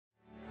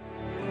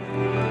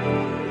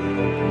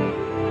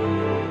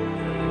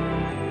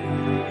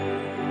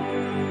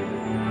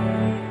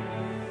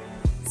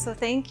So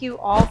thank you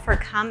all for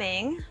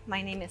coming.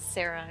 My name is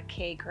Sarah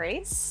K.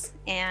 Grace,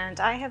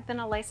 and I have been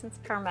a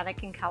licensed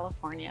paramedic in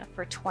California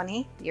for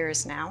 20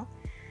 years now.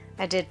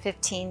 I did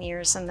 15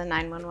 years in the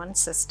 911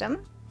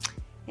 system,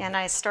 and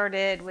I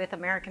started with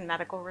American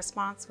Medical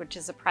Response, which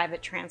is a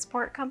private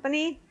transport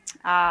company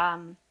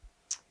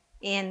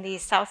in the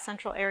South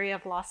Central area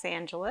of Los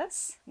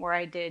Angeles, where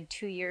I did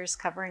 2 years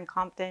covering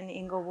Compton,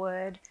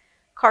 Inglewood,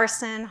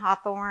 Carson,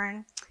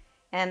 Hawthorne,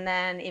 and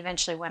then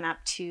eventually went up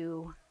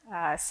to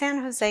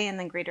San Jose and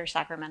then greater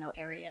Sacramento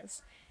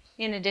areas.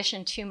 In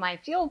addition to my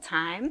field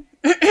time,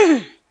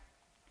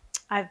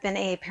 I've been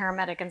a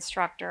paramedic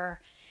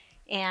instructor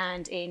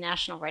and a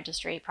national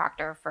registry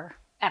proctor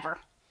forever.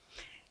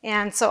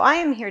 And so I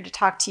am here to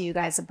talk to you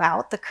guys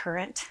about the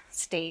current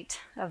state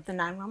of the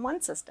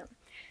 911 system.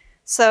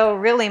 So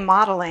really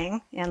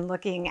modeling and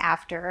looking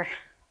after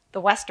the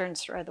Western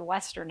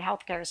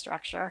healthcare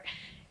structure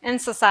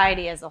and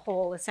society as a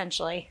whole.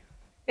 Essentially,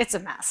 it's a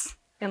mess.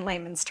 In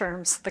layman's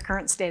terms, the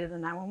current state of the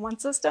 911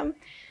 system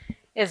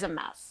is a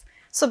mess.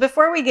 So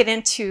before we get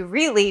into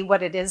really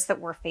what it is that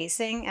we're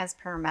facing as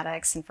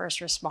paramedics and first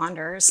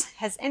responders,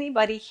 has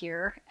anybody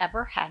here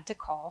ever had to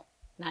call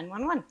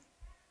 911?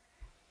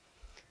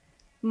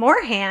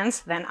 More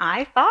hands than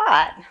I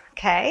thought.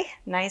 Okay,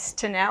 nice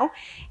to know.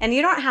 And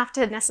you don't have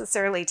to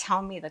necessarily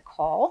tell me the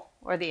call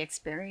or the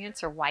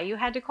experience or why you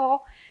had to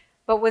call,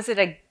 but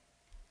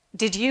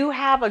did you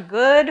have a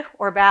good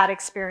or bad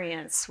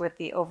experience with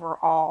the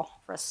overall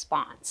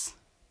response?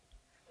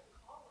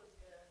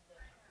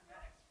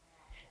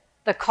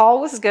 The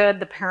call was good,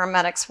 the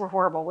paramedics were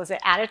horrible. Was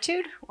it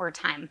attitude or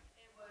time?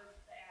 It was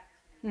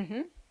the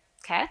attitude.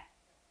 Okay.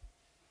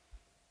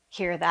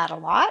 Hear that a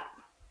lot.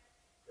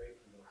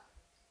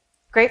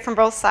 Great from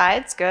both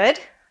sides,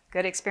 good.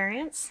 Good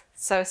experience,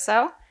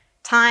 so-so.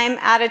 Time,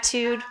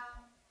 attitude. Not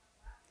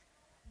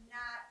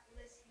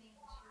listening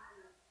to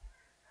us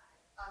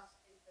as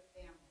the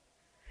family.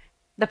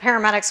 The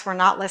paramedics were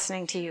not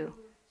listening to you.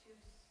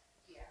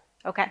 Yeah.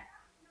 Okay.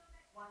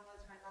 One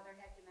was my mother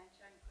had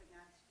dementia and could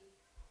not speak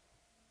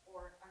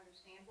or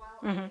understand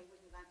well. Mm-hmm. They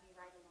wouldn't let me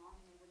ride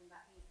along, and they wouldn't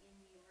let me in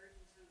the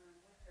emergency room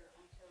with her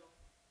until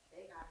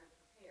they got her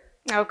prepared.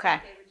 Okay.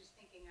 They were just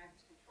thinking I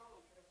was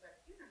controlling her, but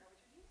you don't know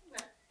what you're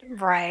dealing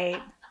with. Right.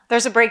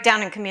 There's a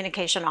breakdown in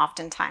communication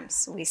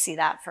oftentimes. We see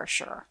that for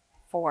sure,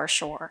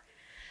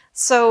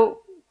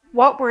 So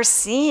what we're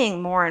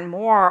seeing more and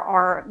more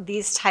are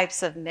these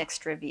types of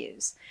mixed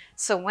reviews.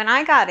 So when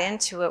I got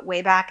into it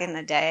way back in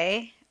the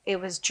day,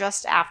 it was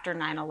just after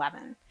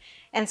 9/11.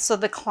 And so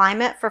the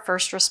climate for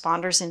first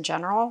responders in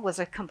general was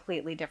a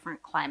completely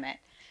different climate.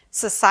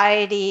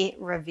 Society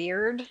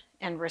revered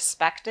and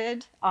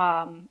respected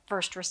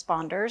first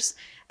responders.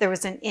 There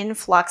was an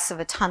influx of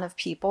a ton of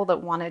people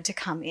that wanted to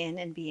come in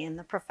and be in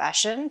the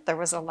profession. There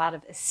was a lot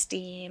of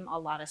esteem, a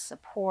lot of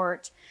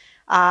support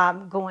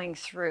going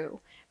through.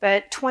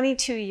 But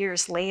 22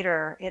 years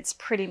later, it's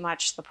pretty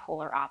much the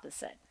polar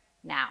opposite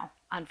now,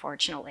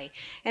 unfortunately.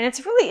 And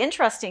it's really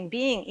interesting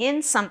being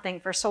in something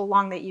for so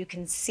long that you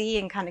can see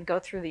and kind of go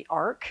through the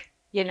arc,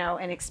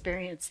 and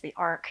experience the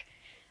arc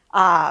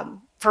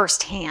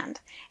firsthand.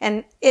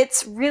 And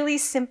it's really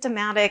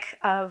symptomatic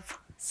of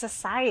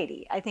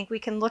society. I think we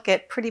can look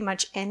at pretty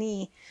much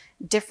any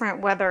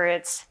different, whether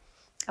it's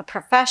a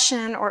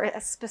profession or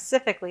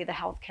specifically the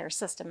healthcare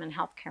system and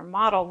healthcare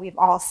model, we've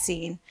all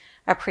seen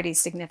a pretty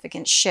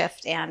significant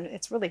shift, and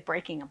it's really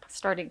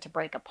starting to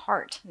break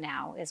apart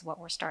now is what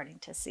we're starting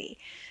to see.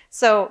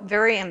 So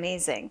very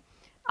amazing.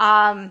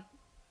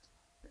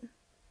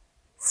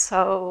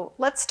 So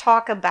let's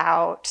talk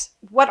about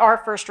what are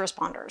first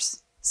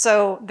responders.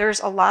 So there's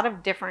a lot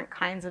of different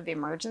kinds of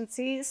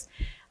emergencies.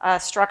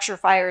 Structure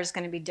fire is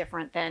going to be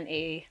different than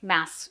a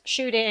mass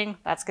shooting.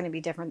 That's going to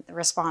be different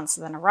response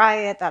than a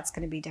riot. That's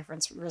going to be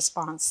different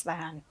response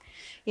than,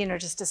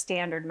 just a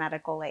standard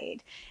medical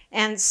aid.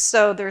 And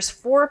so there's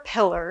 4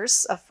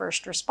 pillars of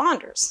first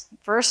responders.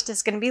 First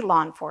is going to be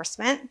law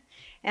enforcement.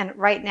 And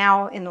right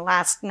now, in the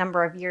last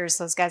number of years,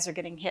 those guys are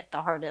getting hit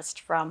the hardest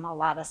from a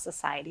lot of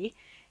society.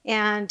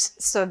 And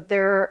so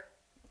they're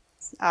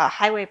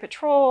highway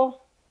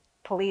patrol,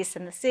 police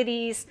in the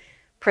cities,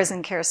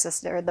 prison care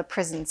system, or the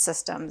prison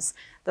systems.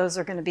 Those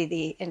are going to be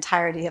the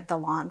entirety of the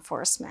law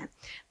enforcement.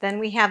 Then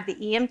we have the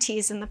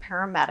EMTs and the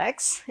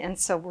paramedics, and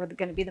so we're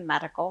going to be the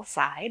medical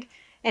side.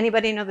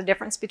 Anybody know the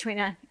difference between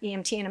an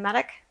EMT and a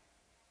medic?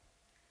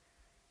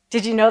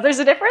 Did you know there's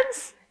a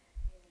difference?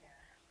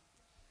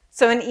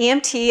 So an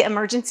EMT,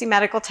 emergency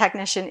medical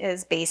technician,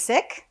 is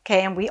basic,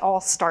 okay, and we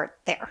all start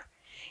there.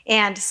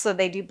 And so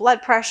they do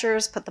blood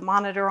pressures, put the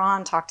monitor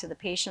on, talk to the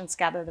patients,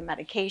 gather the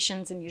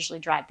medications, and usually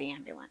drive the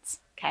ambulance,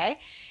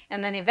 okay?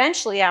 And then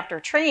eventually after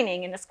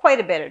training, and it's quite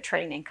a bit of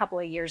training, a couple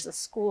of years of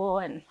school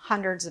and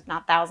hundreds if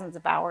not thousands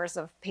of hours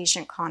of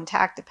patient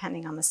contact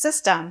depending on the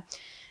system,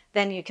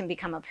 then you can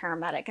become a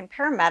paramedic. And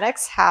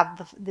paramedics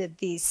have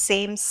the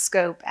same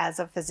scope as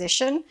a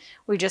physician.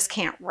 We just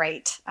can't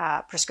write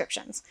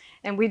prescriptions.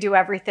 And we do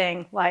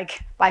everything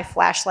like by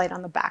flashlight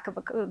on the back of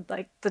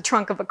like the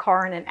trunk of a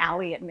car in an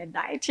alley at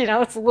midnight. You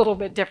know, it's a little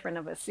bit different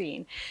of a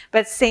scene,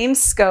 but same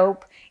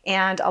scope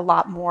and a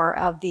lot more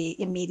of the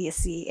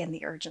immediacy and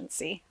the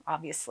urgency,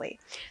 obviously.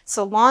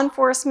 So law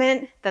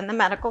enforcement, then the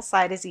medical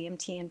side is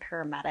EMT and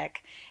paramedic.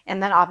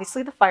 And then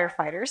obviously the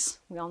firefighters.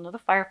 We all know the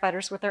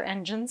firefighters with their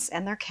engines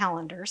and their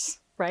calendars,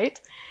 right?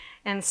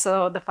 And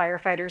so the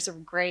firefighters are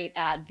great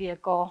at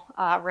vehicle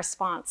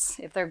response.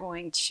 If they're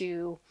going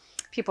to,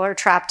 people are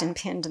trapped and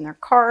pinned in their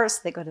cars,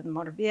 they go to the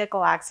motor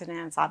vehicle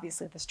accidents,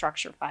 obviously the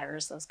structure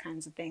fires, those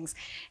kinds of things.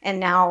 And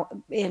now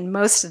in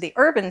most of the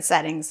urban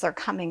settings, they're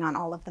coming on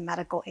all of the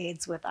medical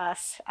aids with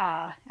us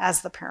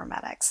as the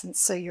paramedics. And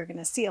so you're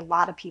gonna see a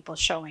lot of people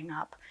showing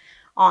up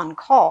on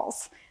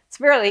calls. It's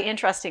really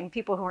interesting.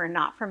 People who are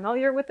not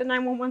familiar with the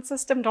 911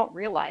 system don't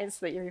realize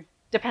that you're,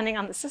 depending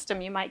on the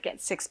system, you might get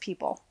 6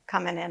 people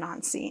coming in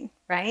on scene,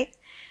 right?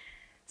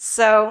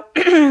 So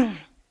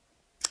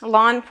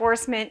law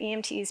enforcement,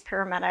 EMTs,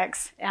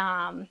 paramedics,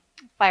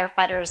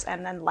 firefighters,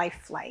 and then life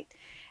flight.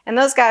 And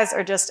those guys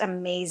are just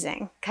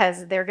amazing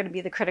because they're going to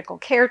be the critical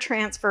care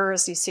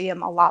transfers. You see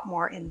them a lot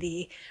more in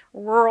the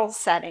rural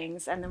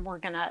settings, and then we're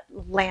going to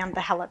land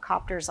the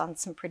helicopters on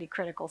some pretty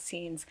critical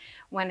scenes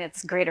when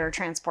it's greater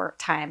transport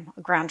time,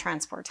 ground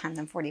transport time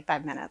than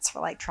 45 minutes for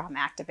like trauma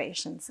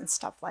activations and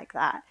stuff like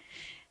that.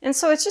 And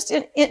so it's just,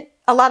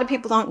 a lot of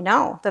people don't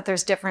know that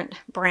there's different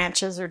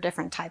branches or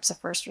different types of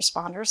first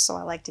responders. So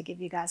I like to give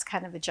you guys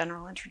kind of a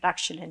general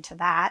introduction into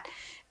that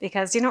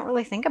because you don't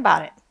really think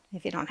about it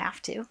if you don't have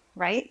to,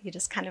 right? You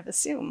just kind of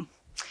assume.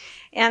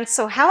 And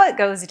so how it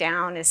goes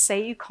down is,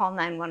 say you call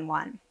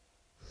 911.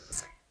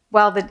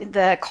 Well,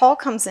 the call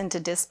comes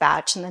into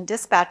dispatch, and then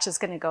dispatch is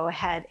going to go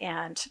ahead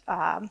and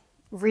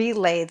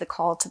relay the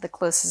call to the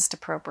closest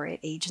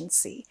appropriate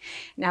agency.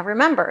 Now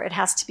remember, it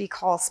has to be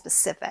call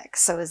specific.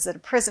 So is it a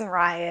prison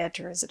riot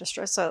or is it a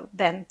stress? So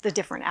then the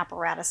different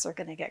apparatus are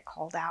going to get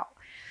called out.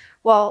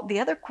 Well,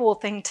 the other cool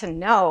thing to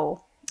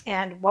know,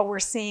 and what we're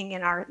seeing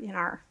in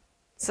our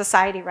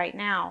society right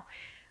now,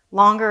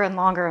 longer and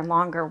longer and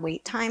longer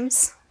wait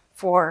times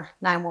for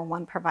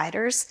 911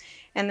 providers.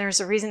 And there's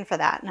a reason for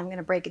that. And I'm going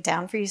to break it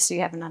down for you so you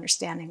have an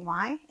understanding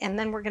why. And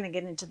then we're going to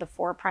get into the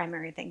 4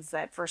 primary things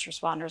that first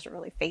responders are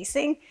really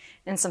facing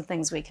and some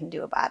things we can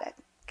do about it.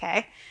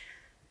 Okay.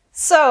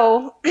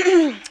 So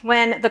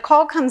when the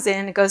call comes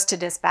in, it goes to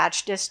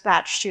dispatch.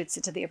 Dispatch shoots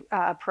it to the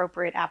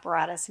appropriate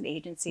apparatus and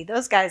agency.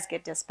 Those guys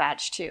get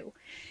dispatched too.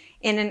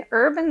 In an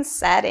urban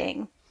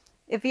setting,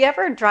 if you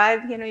ever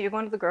drive, you know, you're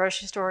going to the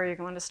grocery store, you're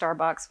going to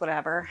Starbucks,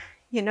 whatever,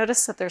 you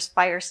notice that there's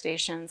fire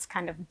stations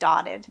kind of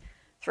dotted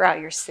throughout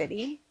your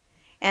city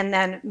and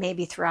then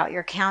maybe throughout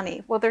your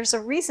county. Well, there's a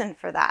reason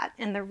for that.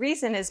 And the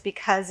reason is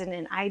because in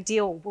an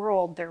ideal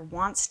world, there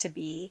wants to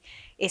be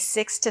a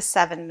 6 to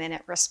 7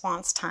 minute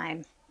response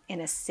time in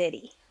a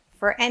city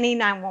for any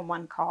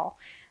 911 call.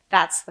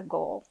 That's the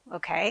goal,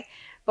 okay?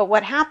 But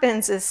what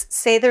happens is,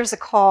 say there's a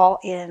call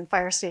in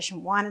fire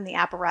station 1 and the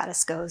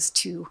apparatus goes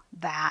to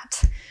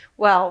that.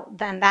 Well,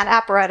 then that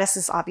apparatus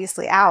is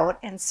obviously out.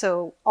 And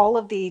so all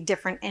of the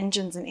different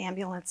engines and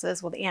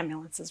ambulances, well, the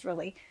ambulances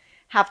really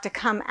have to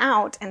come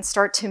out and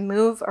start to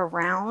move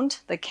around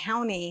the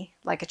county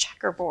like a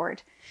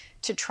checkerboard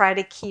to try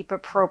to keep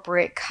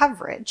appropriate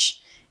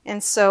coverage.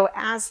 And so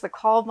as the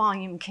call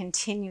volume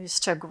continues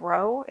to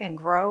grow and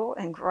grow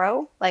and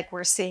grow, like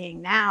we're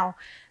seeing now,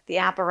 the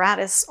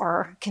apparatus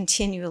are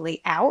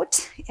continually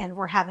out and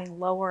we're having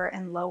lower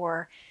and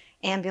lower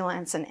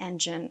ambulance and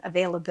engine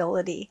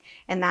availability.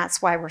 And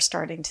that's why we're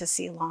starting to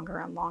see longer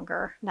and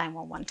longer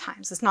 911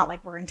 times. It's not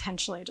like we're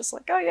intentionally just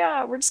like, oh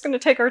yeah, we're just going to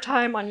take our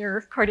time on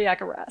your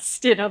cardiac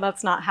arrest. You know,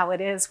 that's not how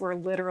it is. We're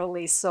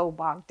literally so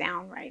bogged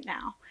down right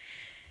now.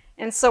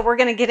 And so we're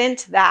going to get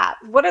into that.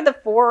 What are the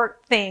 4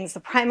 things, the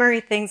primary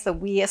things that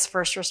we as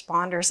first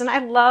responders, and I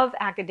love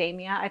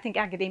academia. I think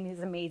academia is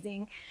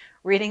amazing.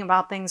 Reading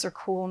about things are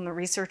cool and the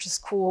research is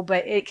cool,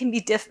 but it can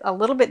be a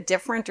little bit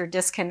different or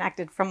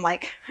disconnected from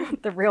like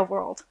the real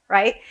world,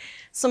 right?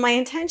 So my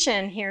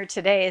intention here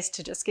today is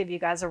to just give you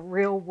guys a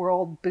real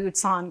world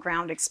boots on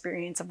ground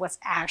experience of what's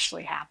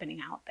actually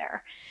happening out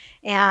there.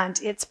 And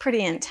it's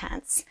pretty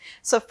intense.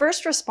 So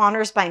first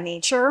responders by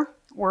nature,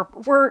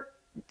 we're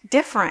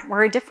different.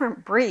 We're a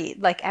different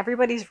breed. Like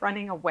everybody's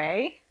running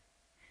away,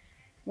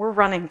 we're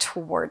running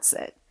towards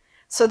it.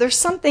 So there's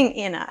something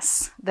in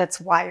us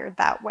that's wired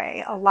that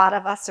way. A lot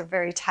of us are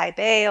very type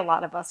A, a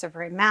lot of us are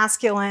very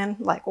masculine,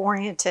 like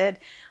oriented,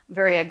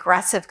 very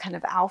aggressive, kind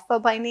of alpha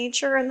by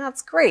nature, and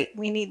that's great.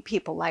 We need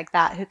people like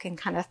that who can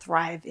kind of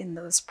thrive in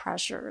those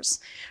pressures,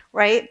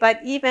 right? But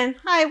even,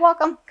 hi,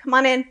 welcome, come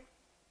on in.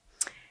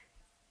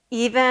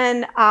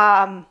 Even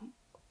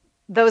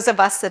those of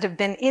us that have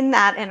been in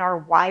that and are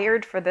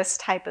wired for this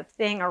type of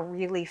thing are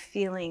really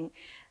feeling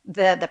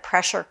the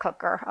pressure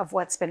cooker of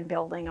what's been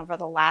building over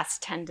the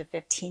last 10 to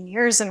 15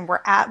 years. And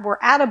we're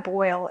at a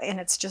boil and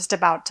it's just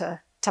about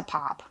to to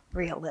pop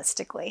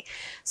realistically.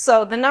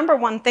 So the number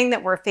one thing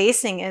that we're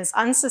facing is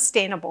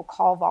unsustainable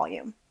call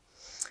volume.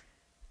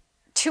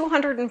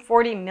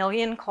 240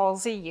 million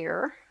calls a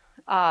year,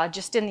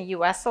 just in the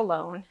US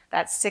alone.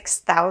 That's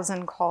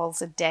 6,000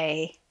 calls a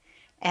day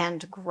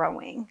and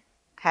growing,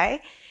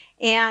 okay?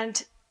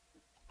 And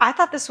I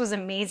thought this was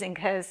amazing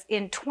because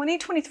in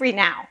 2023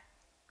 now,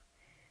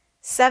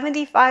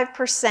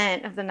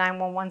 75% of the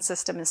 911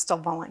 system is still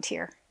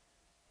volunteer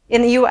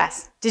in the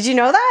US. Did you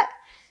know that?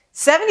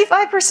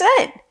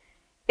 75%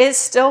 is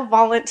still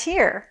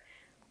volunteer.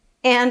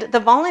 And the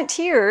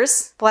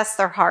volunteers, bless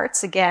their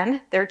hearts,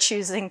 again, they're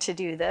choosing to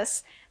do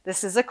this.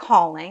 This is a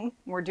calling.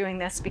 We're doing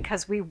this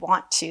because we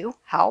want to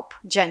help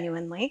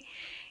genuinely.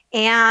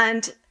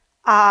 And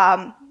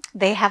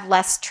they have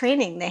less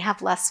training, they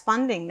have less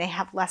funding, they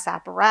have less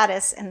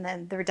apparatus, and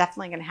then they're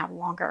definitely going to have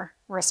longer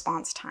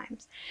response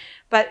times.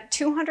 But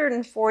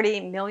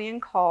 240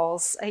 million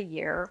calls a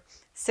year,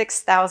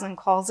 6,000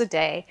 calls a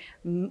day,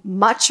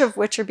 much of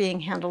which are being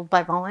handled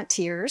by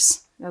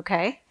volunteers,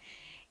 okay?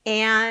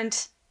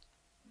 And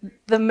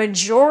the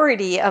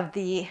majority of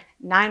the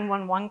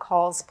 911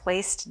 calls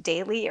placed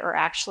daily are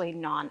actually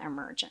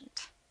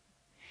non-emergent.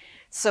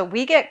 So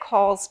we get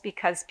calls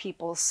because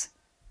people's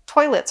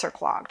toilets are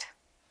clogged.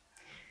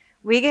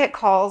 We get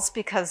calls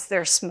because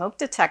their smoke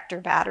detector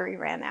battery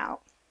ran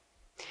out.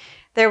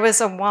 There was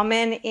a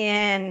woman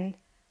in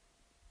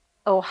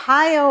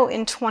Ohio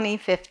in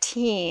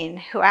 2015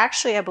 who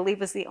actually, I believe,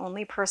 was the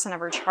only person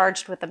ever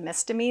charged with a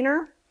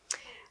misdemeanor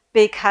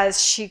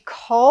because she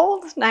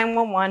called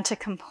 911 to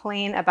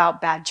complain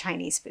about bad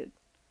Chinese food.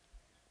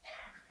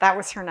 That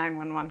was her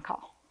 911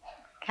 call,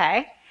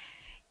 okay?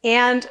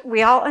 And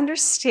we all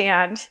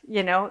understand,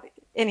 you know,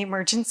 an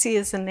emergency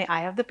is in the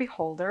eye of the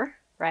beholder,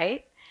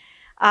 right?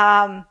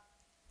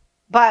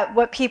 But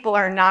what people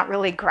are not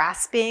really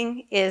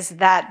grasping is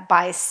that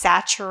by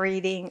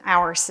saturating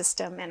our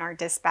system and our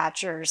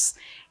dispatchers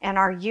and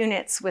our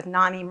units with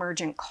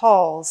non-emergent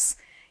calls,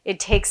 it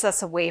takes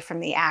us away from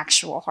the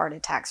actual heart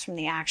attacks, from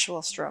the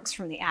actual strokes,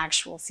 from the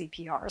actual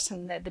CPRs,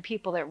 and the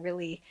people that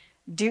really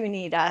do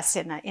need us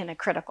in a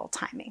critical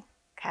timing,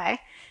 okay?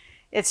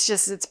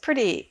 It's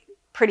pretty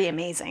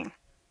amazing.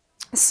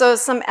 So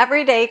some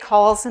everyday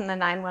calls in the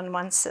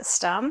 911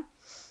 system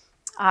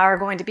are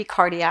going to be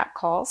cardiac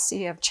calls. So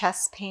you have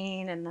chest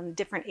pain and then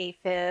different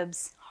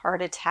AFibs,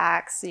 heart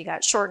attacks. So you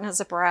got shortness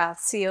of breath,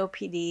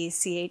 COPD,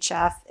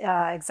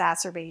 CHF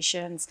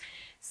exacerbations,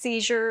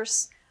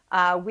 seizures,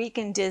 weak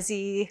and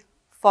dizzy,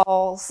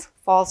 falls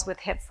with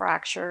hip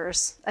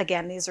fractures.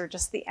 Again, these are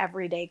just the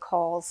everyday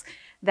calls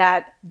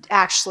that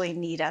actually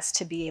need us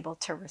to be able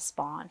to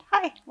respond.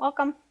 Hi,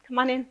 welcome, come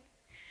on in.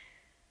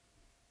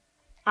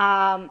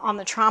 On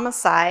the trauma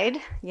side,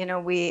 you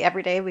know,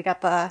 every day we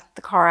got the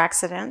car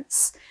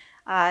accidents.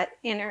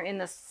 In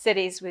the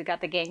cities, we've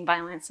got the gang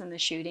violence and the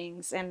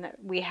shootings, and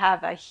we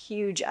have a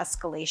huge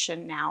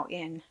escalation now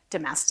in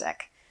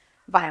domestic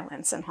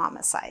violence and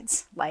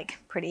homicides, like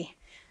pretty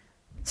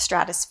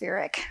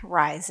stratospheric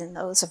rise in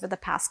those over the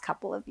past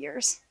couple of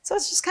years. So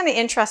it's just kind of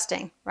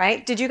interesting,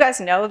 right? Did you guys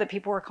know that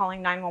people were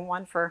calling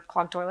 911 for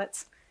clogged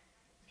toilets?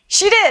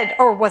 She did,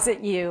 or was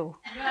it you?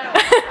 No.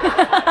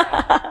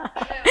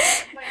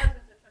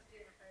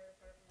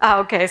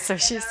 Oh, okay, so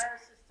she's. In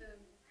our system,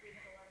 we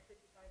have a lot of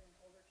 55 and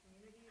older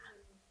communities in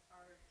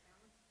our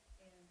town,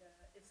 and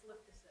it's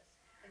lift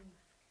assist. And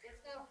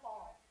it's not a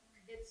fall.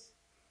 It's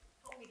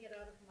help me get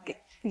out of my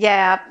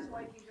Yeah. so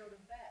I can go to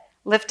bed.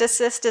 Lift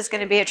assist is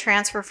going to be a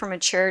transfer from a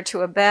chair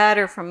to a bed,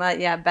 or from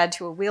a bed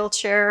to a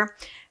wheelchair.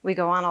 We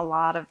go on a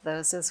lot of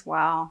those as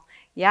well.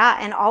 Yeah,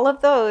 and all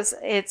of those,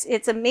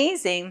 it's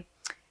amazing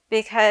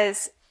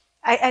because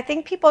I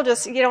think people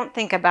you don't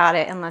think about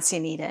it unless you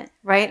need it,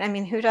 right? I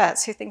mean, who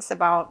does? Who thinks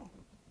about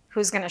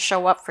who's going to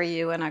show up for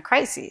you in a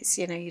crisis?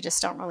 You know, you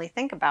just don't really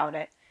think about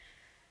it.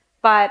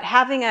 But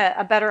having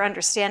a better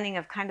understanding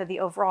of kind of the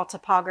overall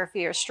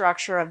topography or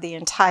structure of the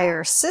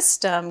entire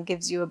system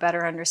gives you a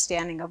better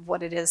understanding of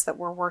what it is that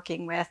we're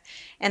working with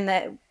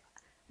and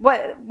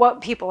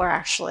what people are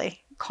actually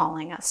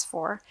calling us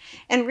for.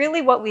 And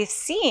really what we've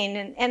seen,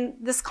 and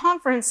this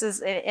conference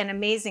is an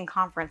amazing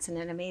conference and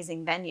an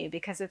amazing venue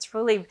because it's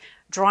really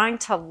drawing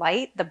to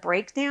light the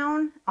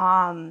breakdown.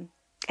 And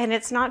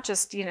it's not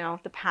just, you know,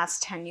 the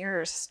past 10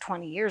 years,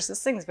 20 years.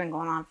 This thing's been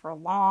going on for a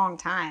long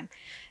time.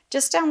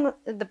 Just down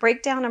the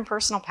breakdown in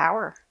personal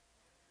power,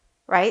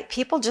 right?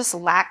 People just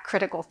lack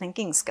critical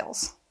thinking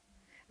skills.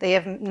 They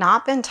have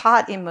not been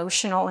taught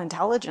emotional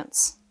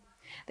intelligence.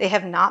 They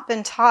have not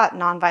been taught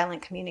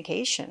nonviolent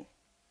communication.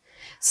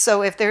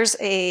 So if there's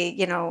a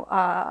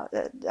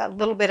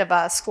little bit of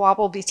a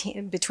squabble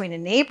between a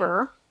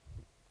neighbor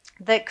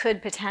that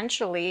could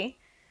potentially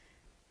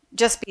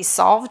just be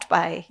solved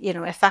by, you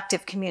know,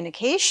 effective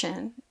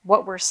communication,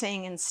 what we're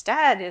seeing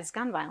instead is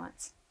gun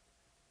violence.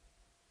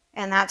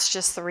 And that's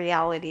just the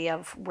reality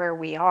of where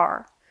we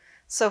are.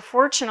 So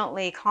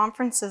fortunately,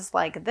 conferences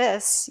like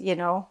this, you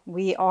know,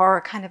 we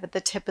are kind of at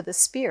the tip of the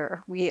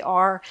spear. We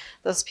are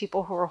those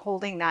people who are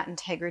holding that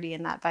integrity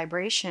and that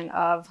vibration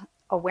of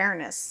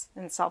awareness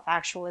and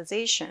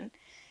self-actualization.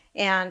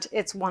 and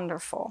it's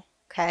wonderful.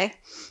 Okay,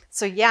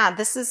 so yeah,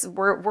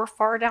 we're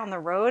far down the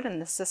road, and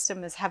the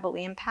system is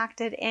heavily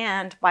impacted.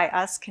 And by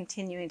us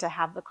continuing to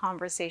have the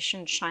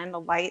conversation, shine the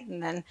light,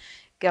 and then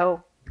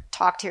go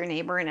talk to your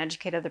neighbor and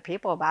educate other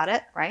people about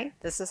it, right?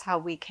 This is how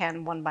we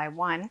can, one by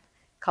one,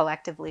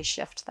 collectively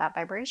shift that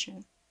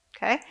vibration.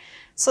 Okay,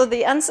 so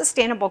the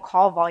unsustainable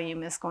call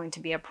volume is going to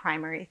be a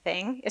primary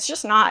thing. It's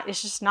just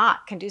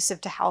not conducive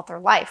to health or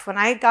life. When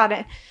I got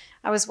it,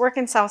 I was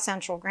working South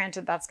Central.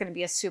 Granted, that's going to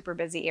be a super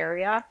busy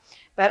area,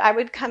 but I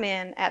would come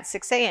in at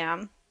 6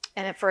 a.m.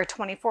 and for a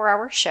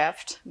 24-hour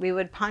shift, we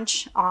would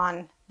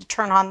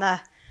turn on the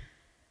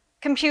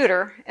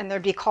computer, and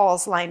there'd be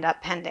calls lined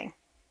up pending.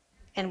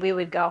 And we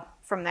would go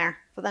from there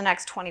for the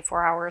next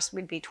 24 hours.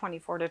 We'd be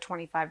 24 to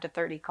 25 to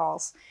 30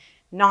 calls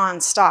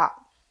nonstop.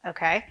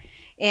 Okay.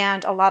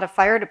 And a lot of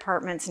fire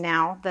departments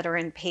now that are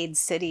in paid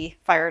city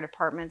fire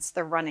departments,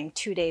 they're running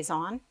 2 days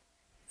on,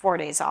 4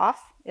 days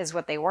off is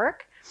what they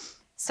work.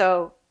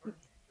 So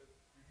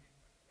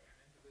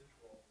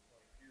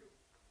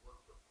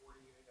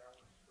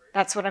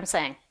that's what I'm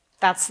saying.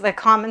 That's the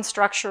common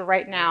structure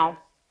right now.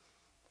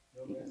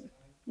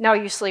 No,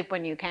 you sleep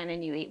when you can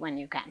and you eat when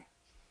you can.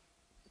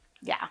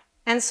 Yeah.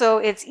 And so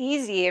it's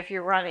easy if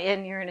you're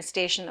in a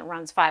station that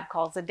runs 5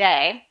 calls a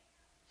day,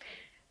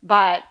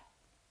 but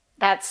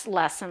that's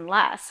less and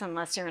less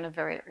unless you're in a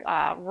very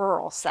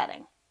rural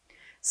setting.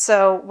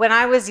 So when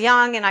I was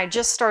young and I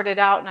just started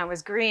out and I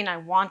was green, I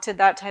wanted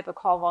that type of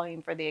call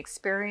volume for the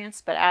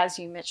experience. But as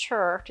you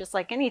mature, just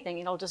like anything,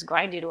 it'll just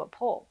grind you to a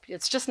pulp.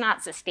 It's just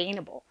not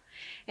sustainable.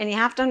 And you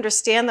have to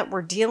understand that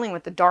we're dealing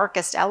with the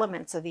darkest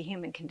elements of the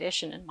human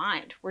condition in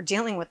mind. We're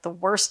dealing with the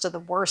worst of the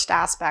worst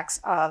aspects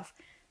of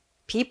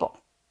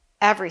people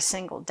every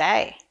single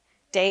day.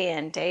 Day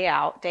in, day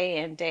out,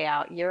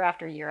 year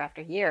after year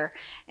after year.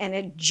 And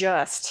it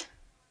just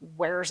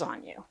wears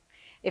on you.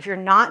 If you're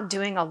not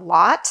doing a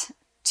lot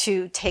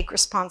to take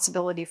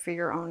responsibility for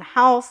your own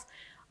health,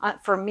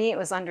 for me, it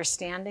was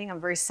understanding. I'm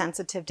very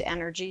sensitive to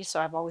energy, so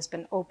I've always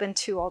been open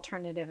to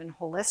alternative and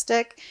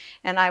holistic.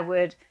 And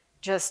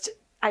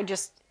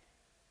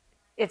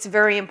it's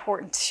very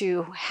important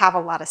to have a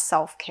lot of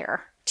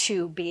self-care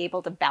to be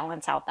able to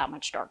balance out that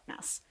much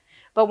darkness.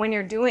 But when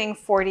you're doing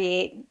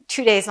 2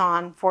 days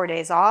on, 4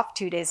 days off,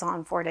 2 days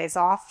on, 4 days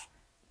off,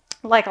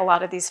 like a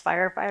lot of these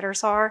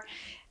firefighters are,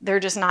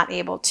 they're just not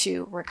able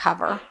to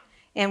recover.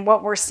 And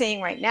what we're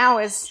seeing right now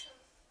is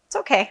it's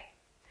okay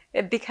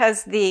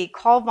because the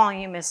call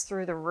volume is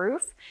through the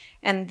roof,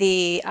 and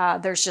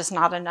there's just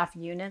not enough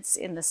units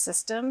in the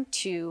system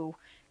to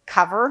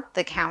cover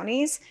the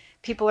counties.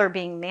 People are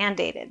being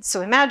mandated.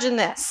 So imagine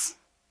this,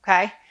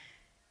 okay?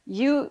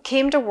 You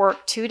came to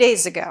work 2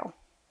 days ago.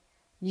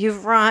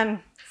 You've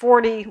run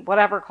 40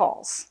 whatever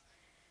calls.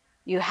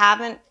 You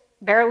haven't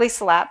barely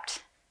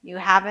slept. You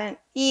haven't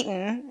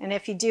eaten. And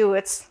if you do,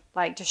 it's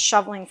like just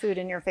shoveling food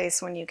in your face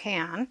when you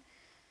can.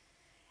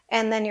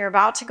 And then you're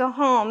about to go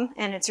home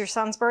and it's your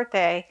son's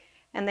birthday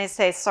and they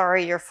say,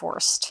 sorry, you're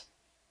forced.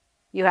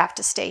 You have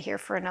to stay here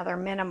for another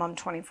minimum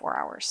 24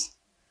 hours.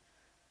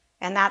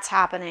 And that's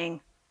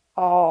happening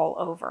all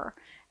over.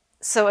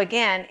 So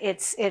again,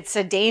 it's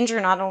a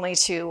danger not only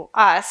to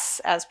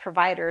us as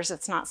providers,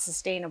 it's not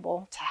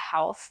sustainable to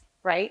health,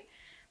 right?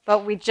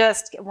 But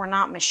we're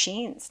not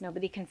machines.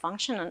 Nobody can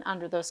function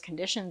under those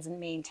conditions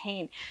and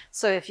maintain.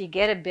 So if you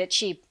get a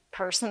bitchy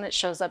person that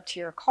shows up to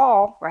your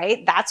call,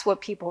 right, that's what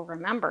people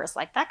remember. It's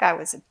like, that guy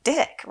was a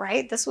dick,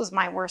 right? This was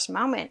my worst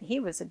moment. He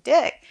was a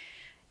dick.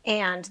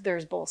 And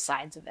there's both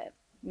sides of it.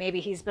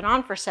 Maybe he's been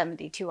on for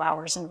 72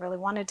 hours and really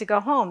wanted to go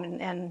home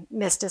and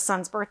missed his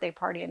son's birthday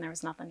party and there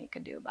was nothing he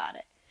could do about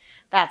it.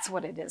 That's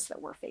what it is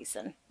that we're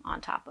facing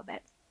on top of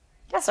it.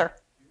 Yes, sir. Do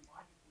you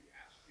mind if we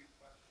ask you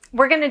questions?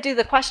 We're going to do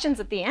the questions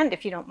at the end,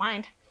 if you don't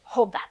mind.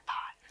 Hold that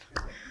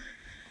thought.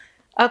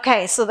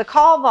 Okay, so the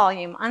call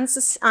volume,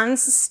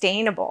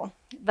 unsustainable.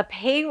 The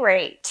pay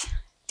rate.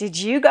 Did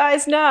you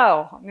guys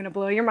know? I'm going to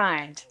blow your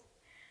mind.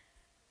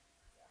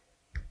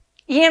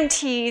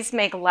 EMTs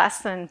make less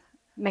than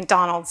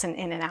McDonald's and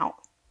In-N-Out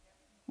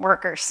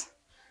workers.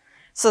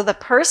 So the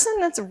person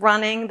that's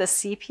running the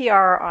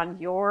CPR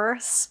on your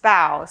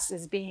spouse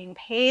is being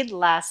paid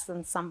less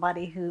than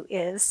somebody who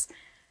is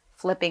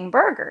flipping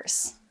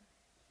burgers.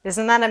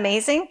 Isn't that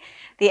amazing?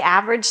 The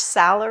average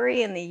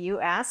salary in the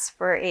US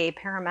for a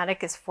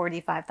paramedic is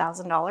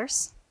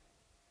 $45,000.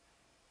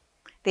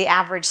 The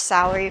average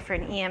salary for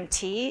an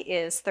EMT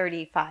is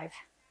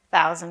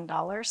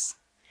 $35,000.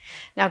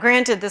 Now,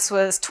 granted, this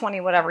was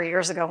 20 whatever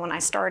years ago when I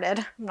started.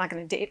 I'm not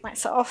going to date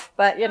myself,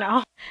 but you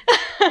know,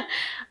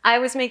 I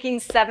was making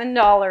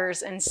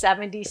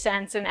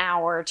 $7.70 an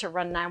hour to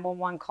run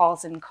 911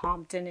 calls in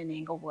Compton and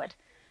Inglewood.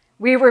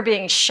 We were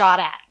being shot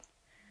at.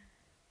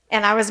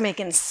 And I was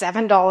making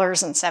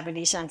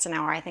 $7.70 an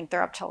hour. I think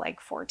they're up to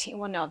like 14.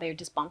 Well, no, they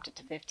just bumped it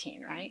to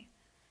 15, right?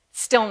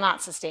 Still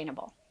not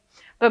sustainable.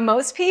 But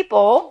most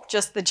people,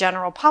 just the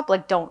general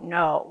public, don't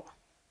know.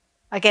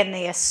 Again,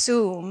 they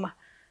assume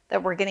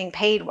that we're getting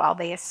paid well.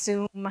 They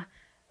assume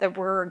that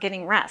we're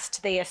getting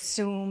rest. They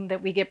assume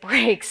that we get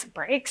breaks.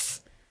 Breaks?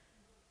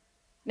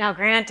 Now,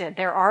 granted,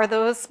 there are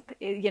those,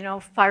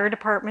 fire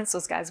departments,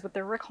 those guys with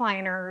their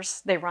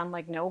recliners, they run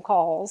like no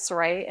calls,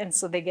 right? And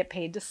so they get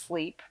paid to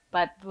sleep.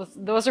 But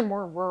those are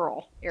more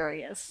rural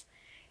areas.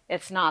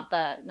 It's not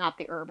the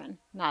urban,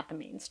 not the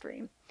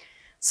mainstream.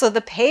 So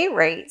the pay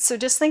rate, so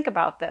just think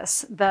about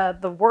this.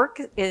 The work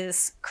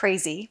is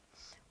crazy.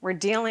 We're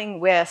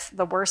dealing with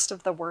the worst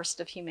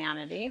of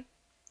humanity.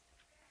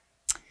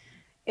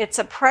 It's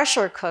a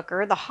pressure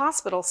cooker. The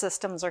hospital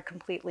systems are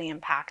completely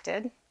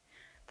impacted.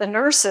 The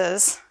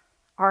nurses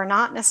are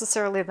not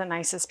necessarily the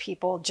nicest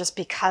people just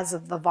because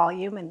of the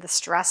volume and the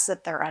stress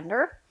that they're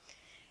under.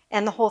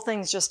 And the whole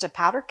thing's just a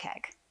powder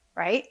keg,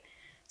 right?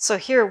 So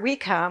here we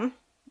come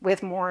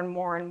with more and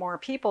more and more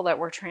people that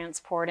we're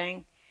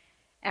transporting.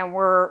 And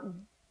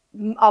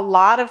a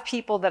lot of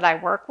people that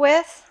I work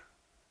with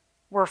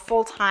were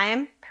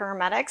full-time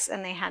paramedics,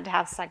 and they had to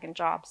have second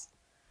jobs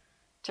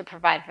to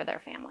provide for their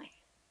family.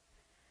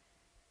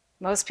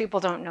 Most people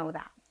don't know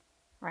that,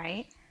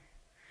 right?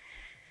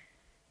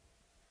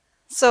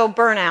 So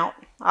burnout,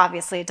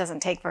 obviously, it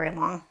doesn't take very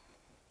long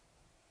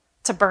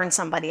to burn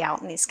somebody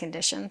out in these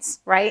conditions,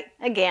 right?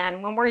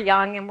 Again, when we're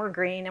young and we're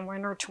green and we're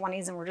in our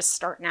 20s and we're just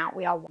starting out,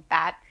 we all want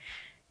that,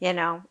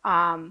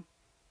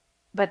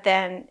 but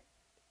then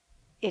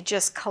it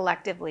just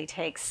collectively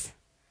takes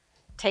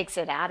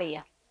it out of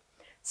you.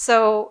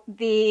 So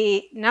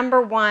the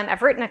number one,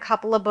 I've written a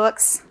couple of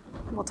books.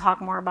 We'll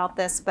talk more about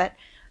this, but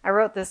I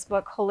wrote this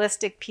book,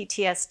 Holistic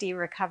PTSD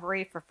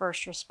Recovery for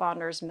First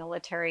Responders,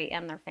 Military,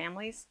 and Their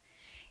Families.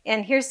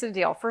 And here's the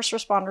deal. First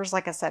responders,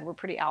 like I said, we're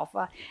pretty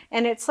alpha.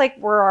 And it's like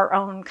we're our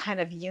own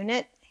kind of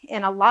unit.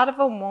 And a lot of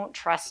them won't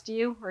trust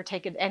you or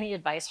take any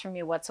advice from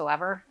you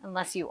whatsoever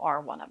unless you are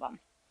one of them.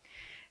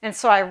 And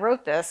so I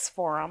wrote this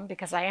for them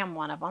because I am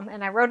one of them.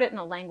 And I wrote it in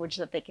a language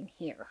that they can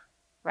hear,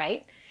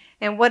 right?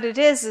 And what it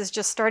is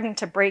just starting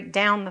to break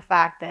down the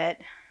fact that,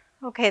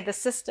 okay, the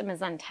system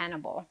is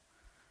untenable.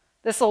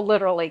 This will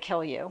literally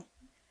kill you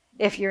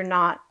if you're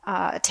not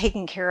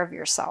taking care of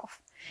yourself.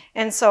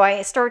 And so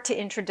I start to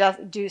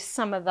introduce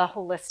some of the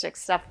holistic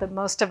stuff that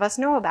most of us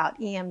know about,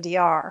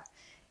 EMDR,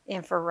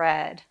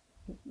 infrared,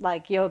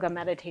 like yoga,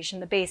 meditation,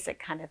 the basic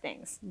kind of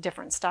things,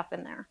 different stuff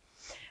in there.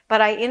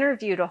 But I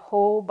interviewed a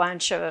whole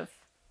bunch of,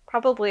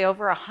 probably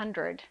over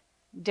 100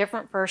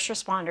 different first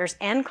responders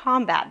and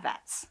combat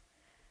vets,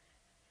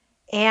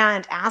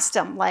 and asked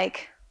them,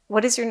 like,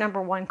 what is your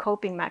number one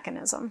coping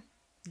mechanism?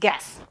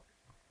 Guess.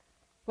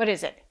 What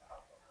is it?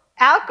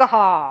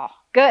 Alcohol.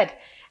 Good.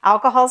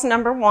 Alcohol's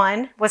number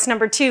one. What's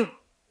number two?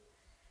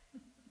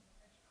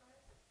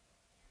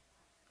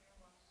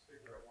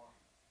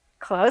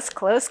 Close,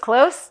 close,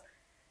 close.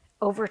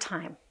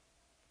 Overtime.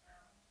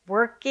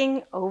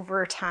 Working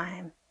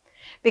overtime.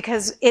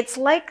 Because it's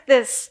like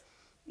this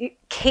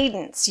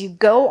cadence. You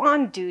go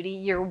on duty,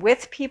 you're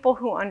with people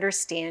who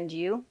understand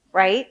you,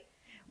 right?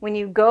 When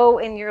you go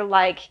and you're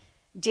like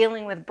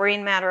dealing with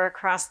brain matter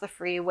across the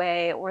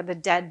freeway or the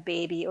dead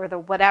baby or the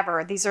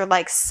whatever, these are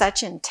like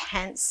such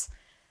intense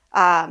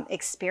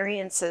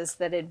experiences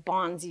that it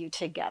bonds you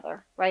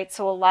together, right?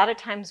 So a lot of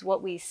times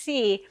what we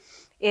see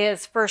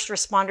is first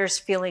responders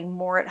feeling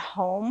more at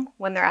home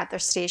when they're at their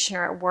station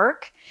or at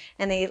work,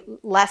 and they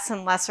less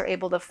and less are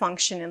able to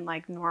function in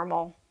like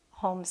normal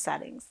home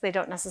settings. They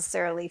don't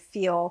necessarily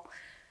feel,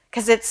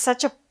 because it's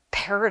such a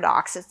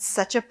paradox, it's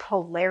such a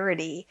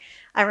polarity.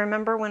 I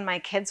remember when my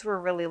kids were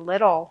really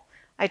little,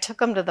 I took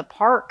them to the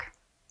park,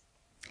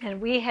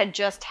 and we had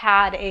just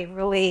had a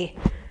really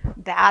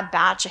bad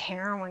batch of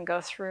heroin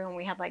go through, and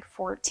we had like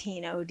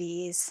 14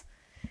 ODs.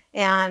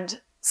 And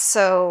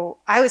so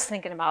I was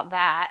thinking about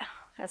that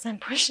as I'm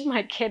pushing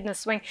my kid in the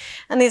swing,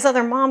 and these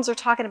other moms are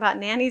talking about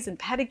nannies and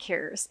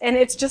pedicures, and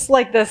it's just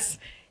like this,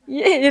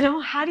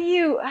 how do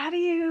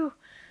you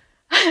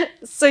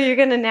so you're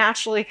going to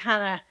naturally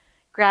kind of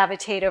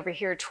gravitate over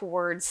here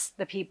towards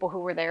the people who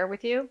were there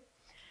with you.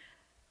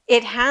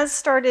 It has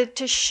started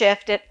to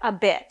shift it a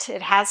bit.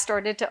 It has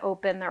started to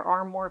open. There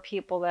are more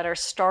people that are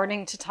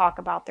starting to talk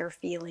about their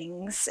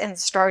feelings and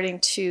starting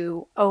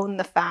to own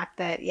the fact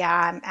that, yeah,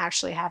 I'm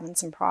actually having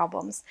some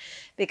problems.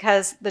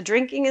 Because the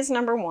drinking is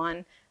number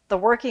one. The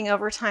working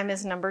overtime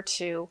is number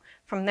two.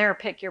 From there,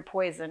 pick your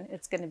poison.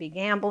 It's going to be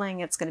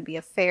gambling. It's going to be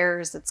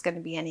affairs. It's going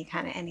to be any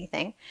kind of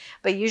anything.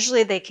 But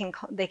usually they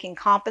can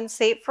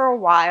compensate for a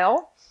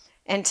while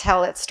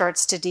until it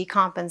starts to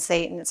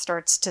decompensate and it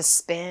starts to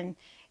spin.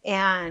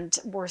 And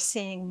we're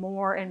seeing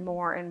more and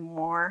more and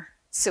more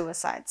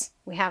suicides.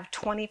 We have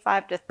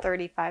 25 to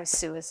 35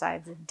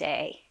 suicides a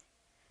day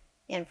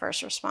in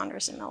first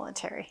responders and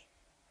military.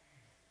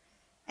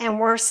 And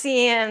we're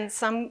seeing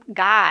some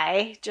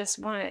guy just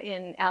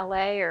in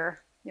LA, or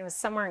it was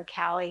somewhere in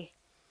Cali,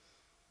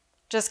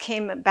 just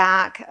came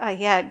back.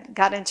 He had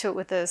got into it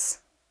with his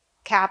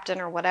captain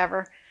or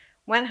whatever,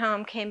 went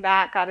home, came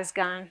back, got his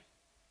gun,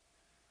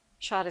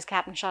 shot his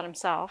captain, shot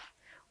himself.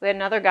 We had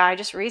another guy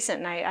just recent,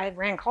 and I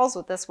ran calls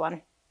with this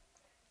one.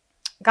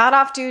 Got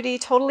off duty,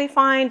 totally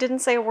fine, didn't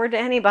say a word to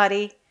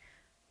anybody.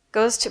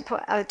 Goes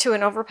to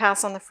an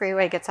overpass on the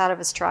freeway, gets out of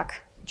his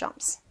truck,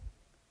 jumps.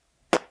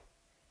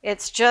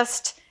 It's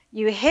just,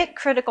 You hit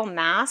critical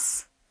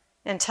mass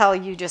until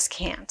you just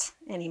can't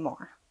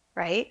anymore,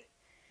 right?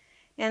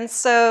 And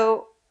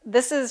so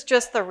this is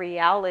just the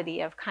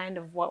reality of kind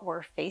of what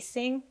we're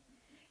facing.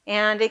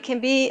 And it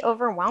can be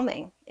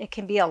overwhelming. It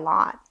can be a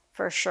lot,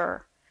 for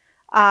sure.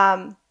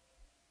 What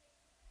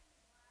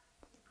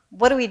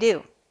do we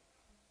do?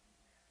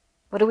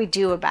 What do we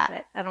do about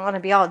it? I don't want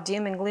to be all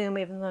doom and gloom,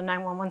 even though the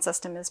 911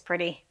 system is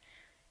pretty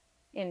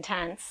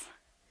intense.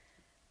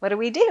 What do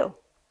we do?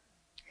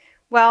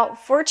 Well,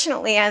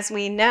 fortunately, as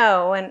we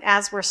know, and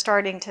as we're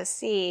starting to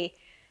see,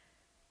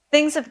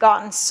 things have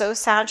gotten so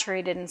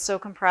saturated and so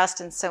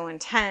compressed and so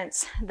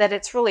intense that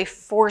it's really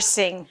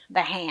forcing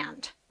the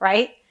hand,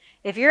 right?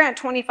 If you're at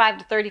 25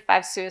 to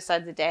 35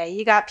 suicides a day,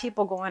 you got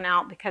people going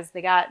out because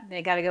they got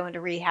to go into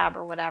rehab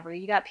or whatever.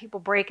 You got people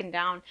breaking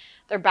down,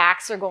 their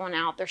backs are going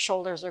out, their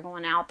shoulders are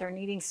going out, they're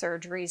needing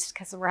surgeries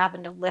because we're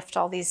having to lift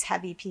all these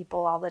heavy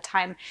people all the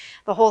time.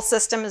 The whole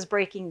system is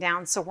breaking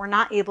down, so we're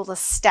not able to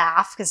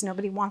staff because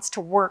nobody wants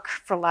to work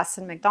for less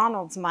than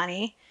McDonald's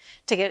money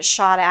to get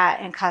shot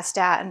at and cussed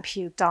at and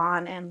puked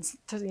on and,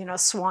 you know,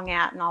 swung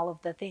at and all of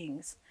the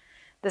things.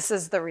 This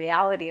is the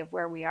reality of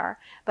where we are.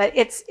 But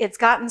it's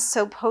gotten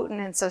so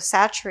potent and so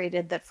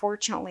saturated that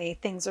fortunately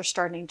things are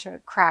starting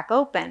to crack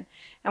open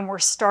and we're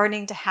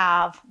starting to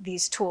have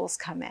these tools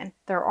come in.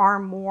 There are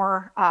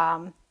more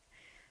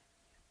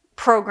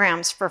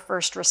programs for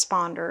first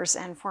responders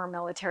and for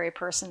military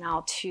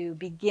personnel to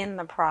begin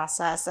the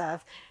process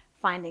of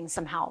finding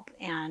some help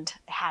and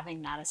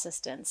having that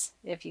assistance,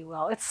 if you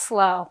will. It's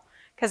slow,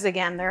 because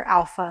again, they're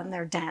alpha and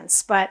they're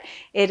dense, but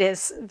it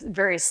is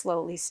very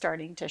slowly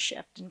starting to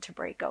shift and to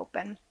break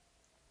open.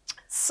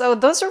 So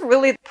those are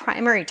really the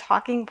primary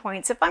talking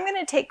points. If I'm going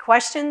to take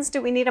questions,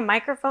 do we need a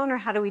microphone or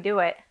how do we do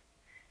it?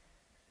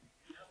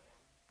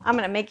 I'm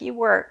going to make you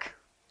work.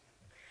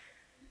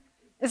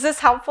 Is this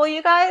helpful,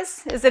 you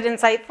guys? Is it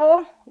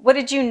insightful? What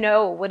did you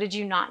know? What did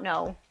you not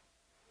know?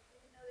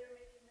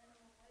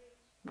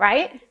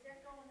 Right?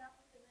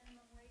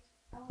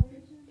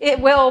 It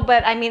will,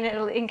 but I mean,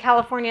 in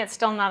California, it's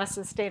still not a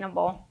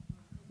sustainable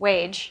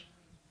wage,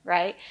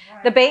 right?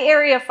 The Bay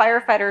Area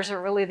firefighters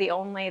are really the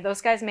only, those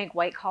guys make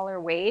white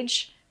collar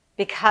wage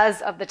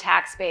because of the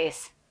tax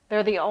base.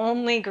 They're the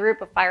only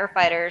group of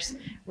firefighters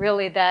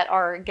really that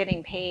are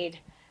getting paid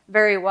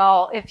very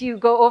well. If you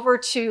go over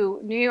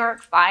to New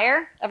York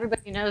Fire,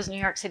 everybody knows New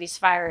York City's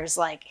fire is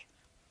like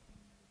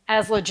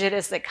as legit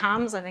as it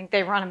comes. I think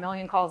they run 1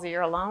 million calls a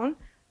year alone,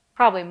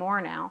 probably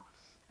more now.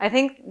 I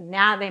think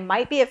now they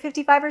might be at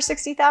 55 or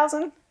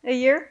 60,000 a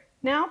year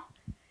now.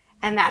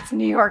 And that's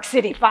New York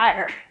City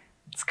Fire.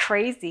 It's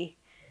crazy.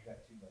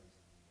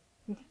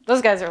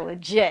 Those guys are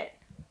legit.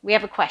 We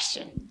have a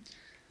question.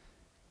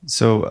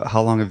 So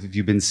how long have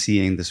you been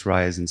seeing this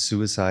rise in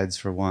suicides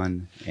for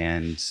one,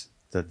 and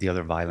the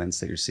other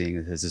violence that you're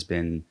seeing? Has this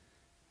been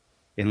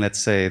in, let's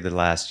say, the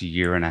last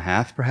year and a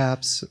half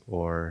perhaps,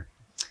 or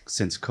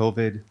since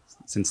COVID,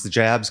 since the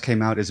jabs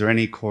came out? Is there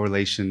any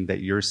correlation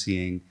that you're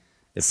seeing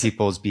that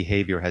people's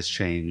behavior has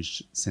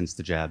changed since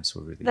the jabs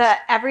were released?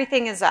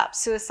 Everything is up.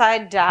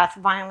 Suicide, death,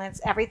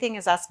 violence, everything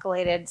has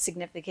escalated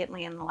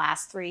significantly in the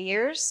last 3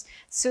 years.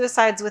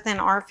 Suicides within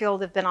our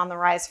field have been on the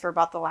rise for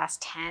about the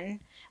last 10,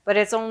 but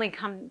it's only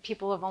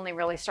people have only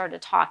really started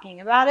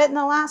talking about it in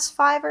the last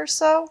 5 or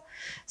so.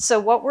 So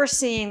what we're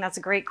seeing, that's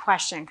a great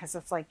question, because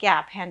it's like,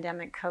 yeah,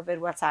 pandemic, COVID,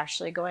 what's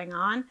actually going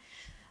on?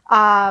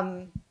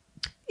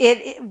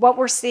 What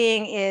we're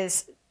seeing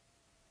is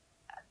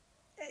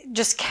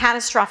just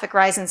catastrophic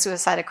rise in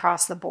suicide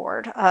across the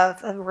board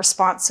of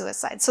response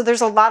suicide. So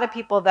there's a lot of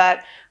people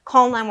that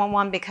call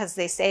 911 because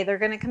they say they're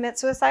going to commit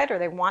suicide or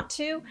they want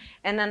to.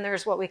 And then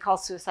there's what we call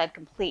suicide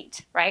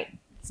complete, right?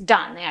 It's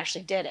done. They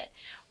actually did it.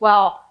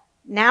 Well,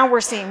 now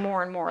we're seeing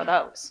more and more of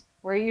those,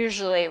 where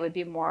usually it would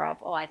be more of,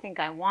 oh, I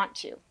think I want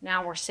to.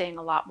 Now we're seeing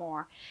a lot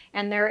more.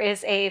 And there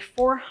is a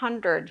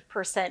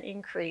 400%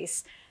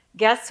 increase.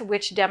 Guess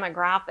which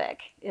demographic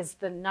is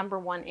the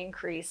 #1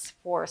 increase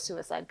for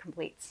suicide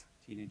completes?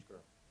 Teenage girl.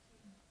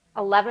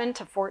 11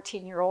 to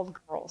 14-year-old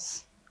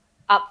girls,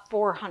 up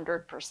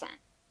 400%.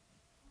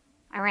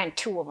 I ran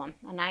 2 of them,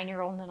 a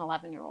 9-year-old and an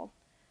 11-year-old.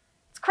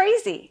 It's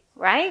crazy,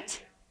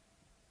 right?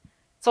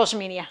 Social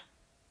media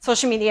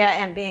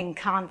and being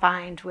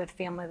confined with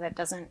family that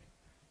doesn't,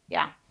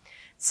 yeah.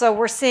 So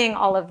we're seeing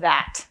all of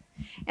that.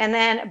 And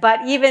then, but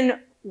even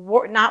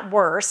not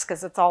worse,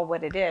 because it's all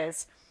what it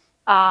is,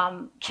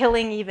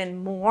 killing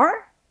even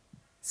more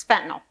is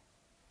fentanyl.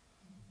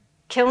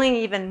 Killing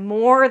even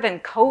more than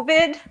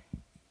COVID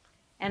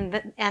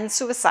and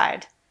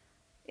suicide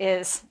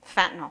is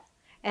fentanyl.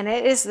 And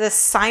it is this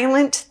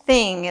silent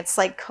thing. It's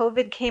like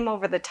COVID came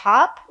over the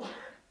top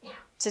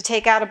to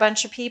take out a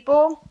bunch of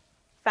people.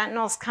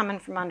 Fentanyl's coming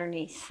from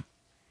underneath.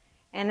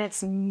 And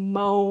it's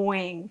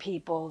mowing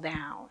people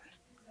down.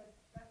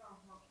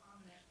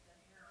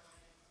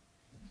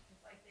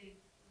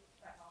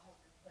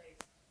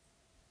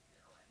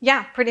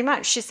 Yeah, pretty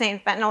much. She's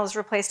saying fentanyl has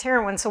replaced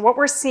heroin. So what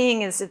we're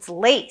seeing is it's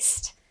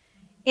laced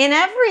in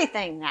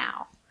everything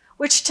now.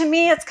 which to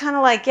me, it's kind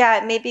of like, yeah,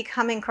 it may be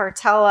coming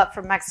cartel up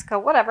from Mexico,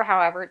 whatever,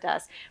 however it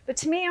does. But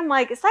to me, I'm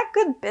like, is that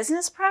good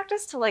business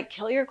practice to like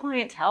kill your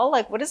clientele?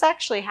 Like, what is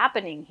actually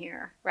happening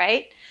here,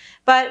 right?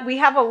 But we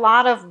have a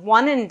lot of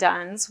one and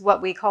dones,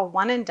 what we call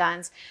one and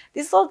dones.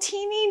 These little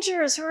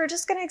teenagers who are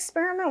just going to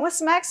experiment with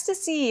some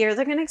ecstasy, or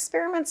they're going to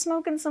experiment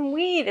smoking some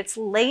weed. It's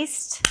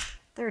laced.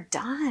 They're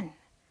done.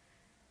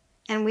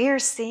 And we are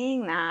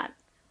seeing that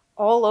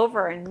all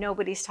over, and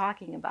nobody's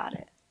talking about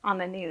it on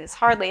the news.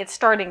 Hardly. It's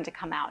starting to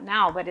come out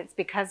now, but it's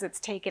because it's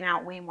taken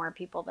out way more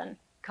people than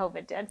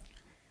COVID did.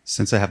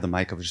 Since I have the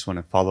mic, I just want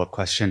a follow-up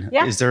question.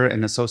 Yeah. Is there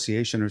an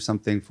association or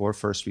something for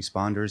first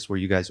responders where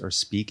you guys are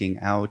speaking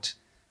out?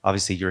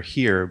 Obviously, you're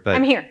here, but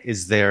I'm here.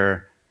 Is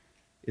there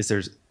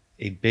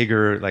a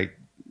bigger like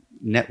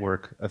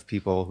network of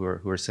people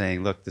who are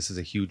saying, look, this is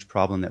a huge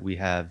problem that we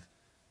have,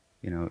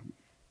 you know?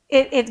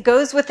 It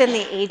goes within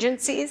the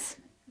agencies.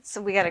 So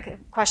we got a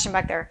question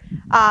back there.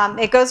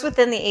 It goes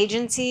within the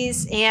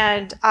agencies,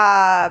 and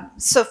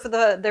so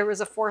there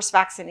was a forced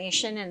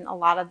vaccination in a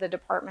lot of the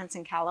departments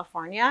in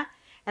California,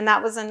 and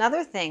that was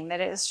another thing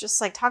that it was just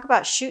like, talk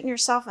about shooting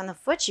yourself in the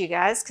foot, you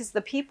guys, because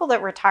the people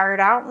that retired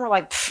out and were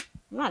like,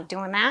 I'm not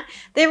doing that.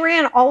 They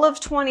ran all of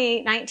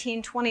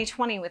 2019,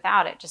 2020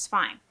 without it, just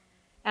fine.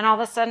 And all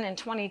of a sudden in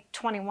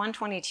 2021,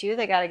 22,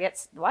 they got to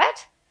get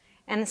what?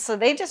 And so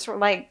they just were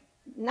like,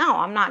 no,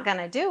 I'm not going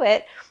to do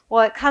it.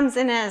 Well, it comes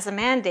in as a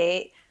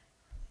mandate.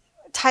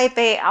 Type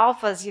A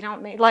alphas, you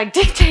don't like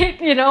dictate,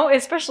 you know,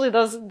 especially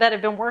those that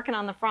have been working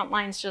on the front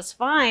lines just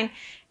fine.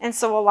 And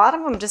so a lot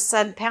of them just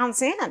said pound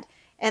sand,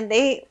 and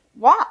they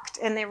walked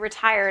and they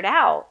retired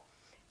out.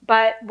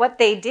 But what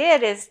they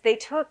did is they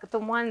took the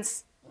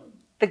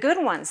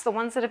good ones, the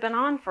ones that have been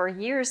on for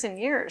years and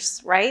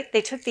years, right?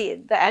 They took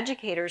the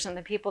educators and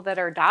the people that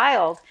are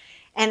dialed,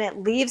 and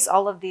it leaves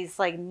all of these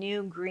like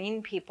new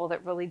green people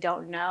that really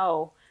don't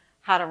know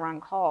how to run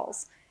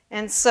calls.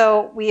 And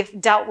so we've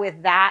dealt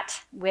with that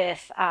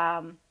with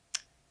the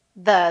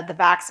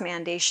vax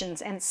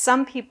mandations. And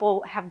some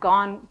people have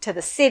gone to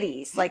the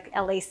cities, like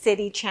LA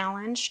City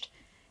challenged,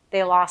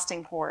 they lost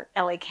in court.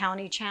 LA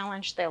County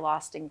challenged, they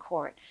lost in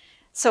court.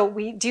 So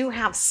we do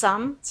have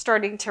some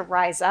starting to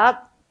rise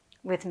up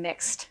with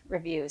mixed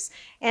reviews.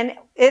 And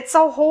it's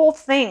a whole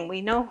thing. We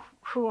know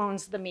who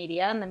owns the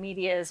media, and the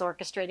media is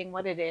orchestrating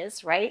what it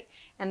is, right?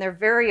 And they're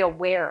very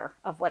aware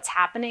of what's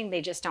happening.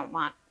 They just don't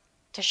want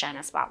to shine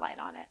a spotlight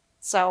on it.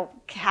 So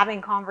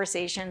having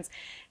conversations,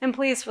 and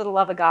please, for the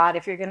love of God,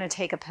 if you're going to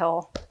take a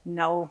pill,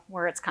 know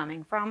where it's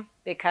coming from,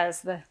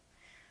 because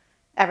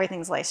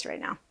everything's laced right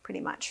now,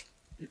 pretty much.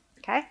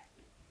 Okay?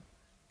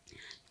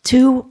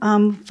 Two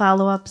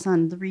follow-ups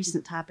on the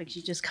recent topics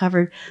you just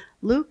covered.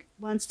 Luke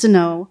wants to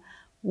know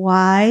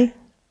why...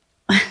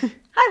 Hi,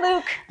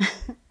 Luke.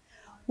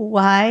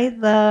 why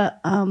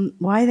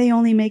they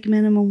only make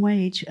minimum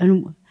wage.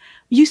 And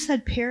you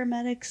said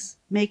paramedics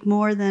make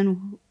more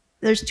than...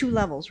 There's two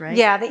levels, right?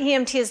 Yeah, the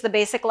EMT is the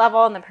basic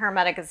level, and the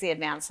paramedic is the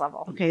advanced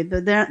level. Okay,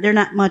 they're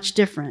not much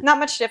different. Not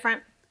much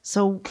different.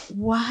 So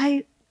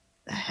why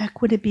the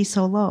heck would it be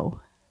so low?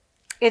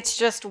 It's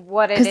just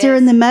what it is. Because they're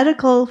in the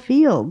medical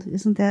field.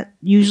 Isn't that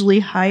usually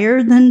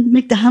higher than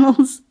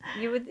McDonald's?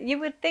 You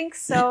would think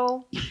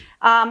so.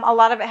 A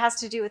lot of it has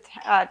to do with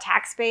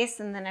tax base,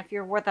 and then if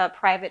you're with a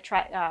private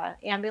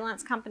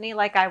ambulance company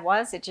like I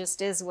was, it just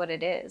is what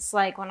it is.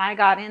 Like when I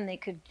got in, they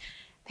could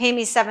pay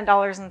me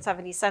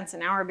 $7.70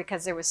 an hour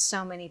because there was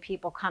so many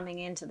people coming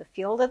into the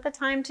field at the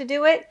time to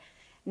do it.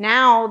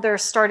 Now they're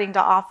starting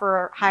to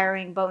offer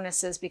hiring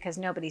bonuses because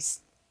nobody's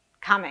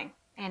coming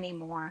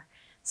anymore.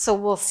 So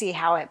we'll see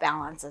how it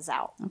balances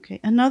out.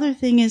 Okay. Another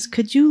thing is,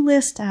 could you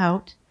list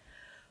out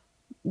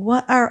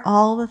what are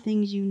all the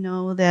things you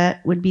know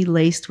that would be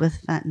laced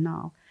with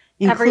fentanyl?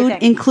 Everything.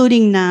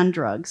 Including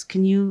non-drugs.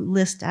 Can you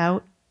list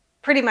out?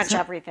 Pretty much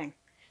everything.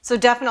 So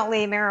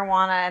definitely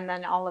marijuana, and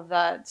then all of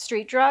the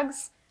street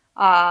drugs.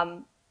 I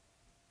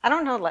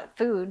don't know like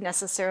food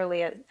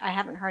necessarily. I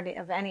haven't heard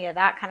of any of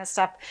that kind of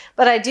stuff.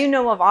 But I do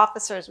know of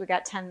officers. We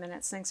got 10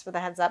 minutes. Thanks for the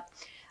heads up.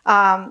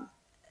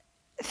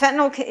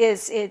 Fentanyl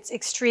it's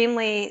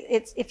extremely,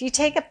 if you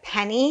take a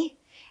penny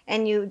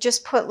and you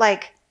just put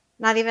like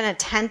not even a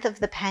tenth of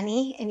the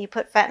penny and you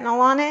put fentanyl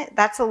on it,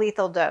 that's a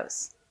lethal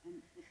dose.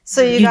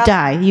 So you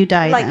die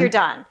like then. You're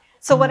done.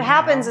 So what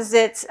happens is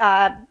it's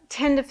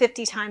 10 to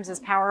 50 times as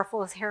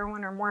powerful as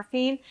heroin or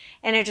morphine,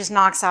 and it just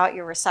knocks out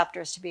your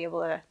receptors to be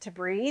able to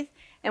breathe.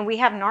 And we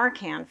have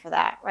Narcan for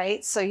that,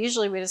 right? So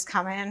usually we just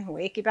come in,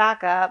 wake you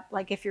back up.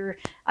 Like if you're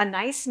a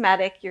nice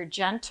medic, you're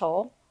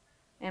gentle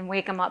and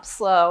wake them up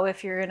slow.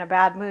 If you're in a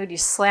bad mood, you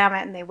slam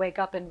it and they wake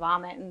up and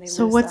vomit and they lose.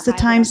 So what's the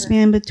time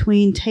span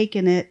between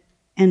taking it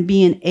and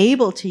being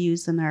able to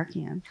use the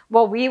Narcan?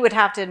 Well, we would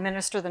have to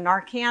administer the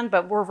Narcan,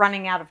 but we're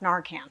running out of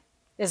Narcan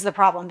is the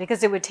problem,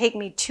 because it would take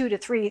me 2 to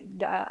 3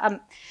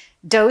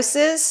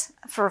 doses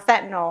for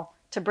fentanyl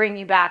to bring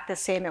you back the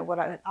same it would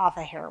off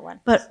of heroin.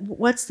 But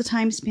what's the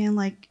time span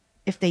like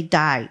if they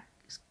die?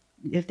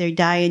 If they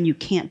die and you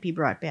can't be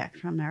brought back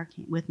from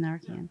Narcan with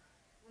Narcan?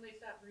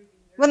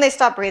 When they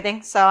stop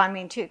breathing. So I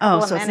mean, so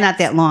it's not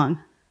that long.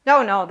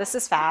 No, this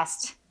is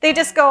fast. They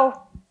just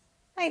go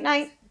night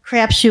night.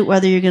 Crapshoot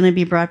whether you're going to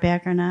be brought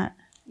back or not.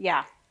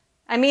 Yeah.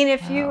 I mean,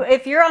 if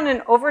you're on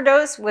an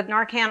overdose with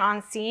Narcan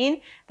on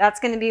scene, that's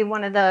going to be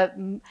one of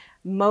the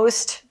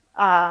most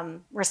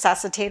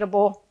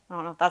resuscitatable. I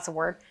don't know if that's a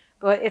word,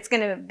 but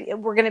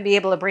we're going to be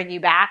able to bring you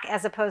back,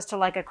 as opposed to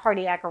like a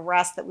cardiac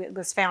arrest that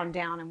was found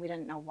down and we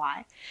didn't know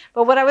why.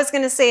 But what I was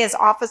going to say is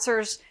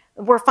officers,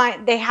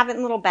 they have it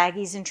in little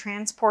baggies and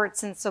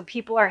transports, and so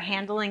people are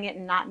handling it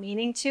and not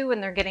meaning to,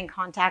 and they're getting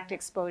contact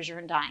exposure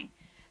and dying.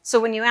 So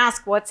when you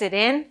ask what's it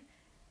in,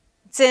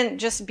 it's in,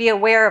 just be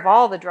aware of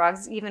all the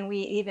drugs, even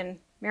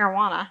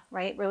marijuana,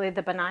 right? Really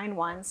the benign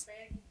ones.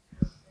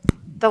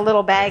 The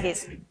little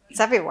baggies,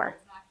 it's everywhere.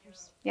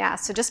 Yeah,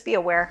 so just be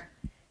aware.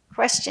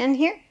 Question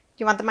here? Do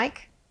you want the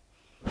mic?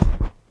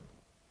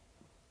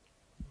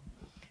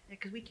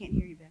 Because we can't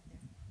hear you back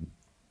there.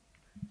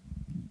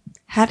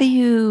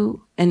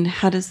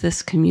 How does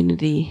this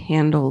community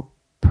handle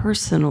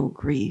personal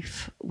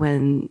grief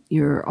when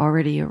you're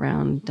already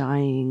around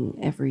dying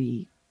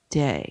every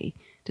day?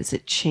 Does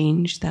it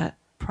change that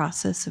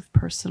process of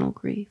personal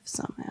grief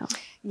somehow?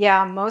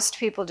 Yeah, most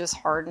people just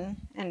harden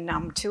and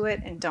numb to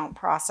it and don't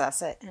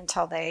process it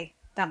until they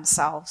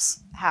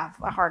themselves have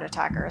a heart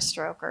attack or a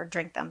stroke or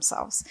drink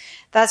themselves.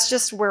 That's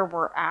just where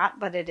we're at,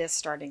 but it is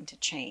starting to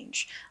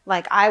change.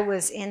 Like, I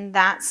was in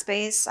that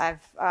space.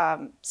 I've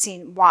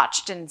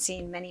watched and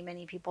seen many,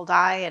 many people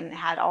die and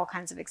had all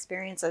kinds of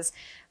experiences.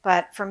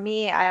 But for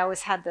me, I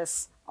always had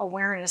this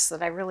awareness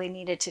that I really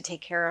needed to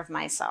take care of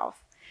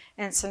myself.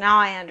 And so now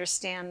I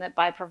understand that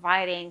by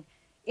providing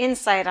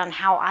insight on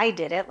how I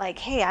did it, like,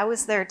 hey, I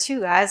was there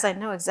too, guys. I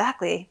know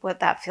exactly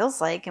what that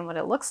feels like and what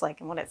it looks like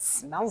and what it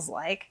smells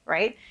like,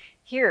 right?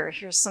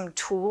 Here's some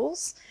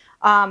tools.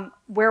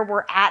 Where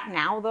we're at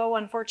now, though,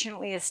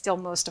 unfortunately, is still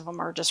most of them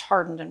are just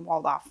hardened and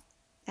walled off.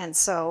 And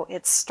so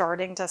it's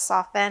starting to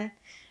soften,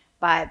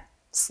 but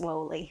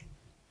slowly.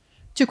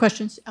 2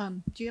 questions.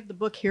 Do you have the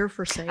book here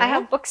for sale? I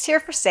have books here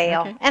for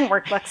sale, okay, and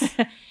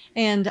workbooks.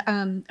 And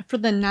for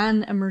the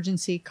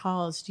non-emergency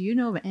calls, do you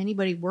know of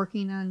anybody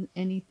working on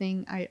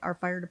anything? Our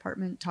fire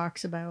department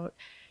talks about,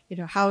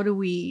 how do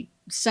we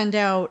send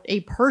out a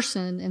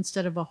person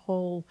instead of a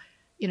whole,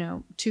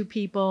 2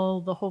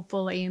 people, the whole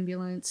full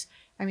ambulance.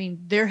 I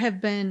mean, there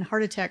have been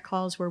heart attack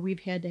calls where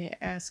we've had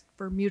to ask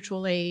for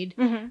mutual aid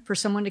for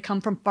someone to come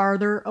from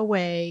farther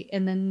away,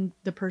 and then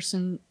the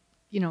person,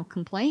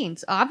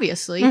 complains,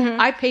 obviously.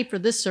 I paid for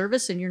this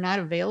service and you're not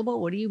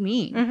available. What do you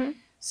mean?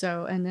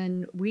 So, and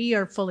then we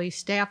are fully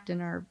staffed in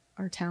our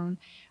town,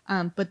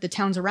 but the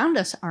towns around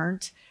us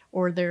aren't,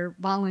 or they're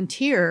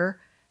volunteer.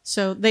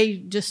 So they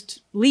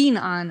just lean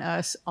on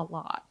us a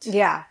lot.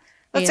 Yeah,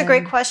 that's a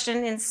great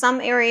question. In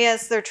some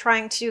areas, they're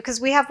trying to, because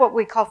we have what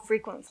we call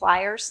frequent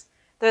flyers.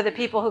 They're the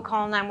people who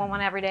call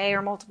 911 every day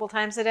or multiple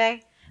times a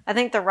day. I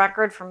think the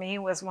record for me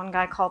was one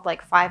guy called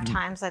like 5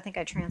 times. I think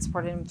I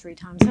transported him 3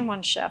 times in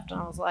one shift.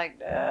 And I was like,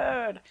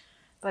 dude.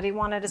 But he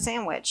wanted a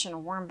sandwich and a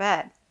warm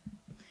bed.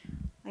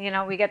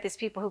 We get these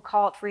people who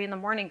call at 3 in the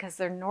morning because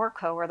their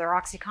Norco or their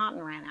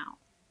OxyContin ran out.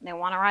 They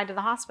want a ride to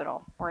the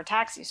hospital or a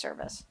taxi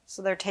service.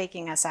 So they're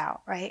taking us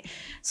out, right?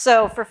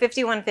 So for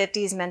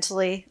 5150s,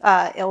 mentally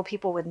ill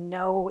people with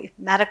no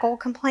medical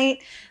complaint,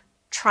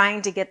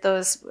 trying to get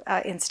those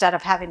instead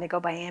of having to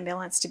go by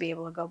ambulance to be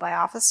able to go by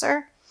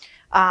officer.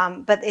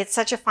 But it's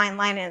such a fine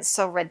line, and it's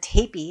so red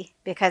tapey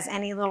because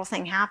any little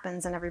thing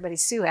happens and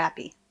everybody's sue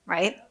happy,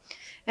 right?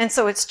 And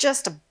so it's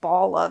just a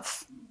ball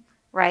of,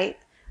 right?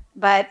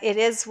 But it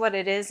is what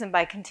it is, and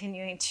by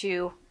continuing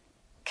to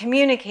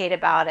communicate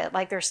about it,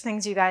 like there's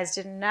things you guys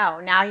didn't know.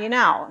 Now you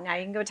know. Now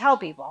you can go tell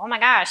people, oh my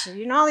gosh,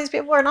 all these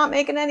people are not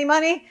making any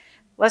money?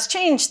 Let's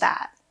change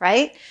that,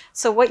 right?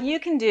 So what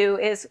you can do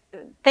is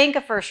thank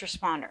a first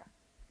responder,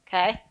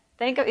 okay?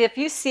 If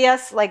you see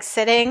us like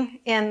sitting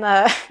in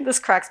this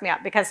cracks me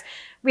up because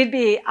we'd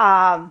be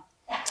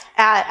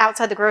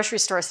outside the grocery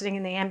store sitting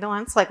in the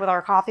ambulance, like with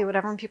our coffee,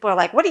 whatever, and people are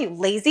like, what are you,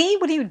 lazy?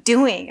 What are you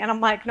doing? And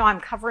I'm like, no, I'm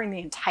covering the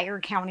entire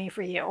county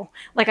for you.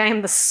 Like I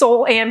am the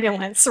sole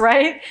ambulance,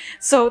 right?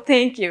 So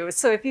thank you.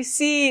 So if you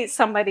see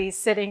somebody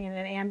sitting in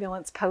an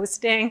ambulance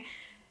posting,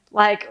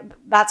 like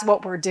that's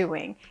what we're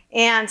doing.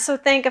 And so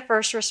thank a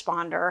first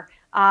responder,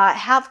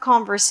 have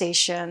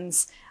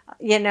conversations,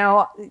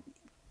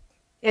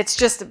 it's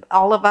just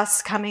all of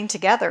us coming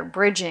together,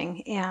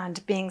 bridging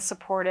and being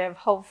supportive.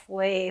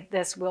 Hopefully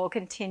this will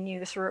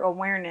continue through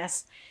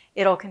awareness.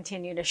 It'll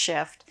continue to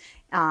shift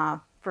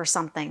for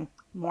something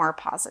more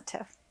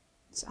positive.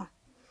 So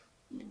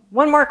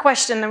one more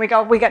question, then we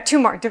got 2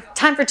 more.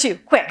 Time for 2.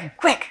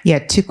 Quick. Yeah,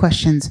 2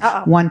 questions.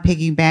 One,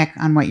 piggyback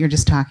on what you're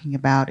just talking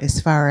about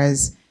as far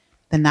as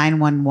the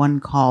 911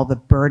 call, the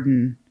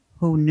burden,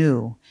 who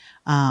knew?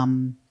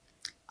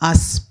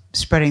 Us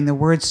spreading the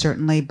word,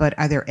 certainly, but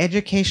are there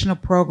educational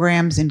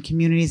programs in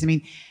communities? I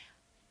mean,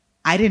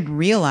 I didn't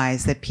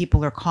realize that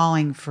people are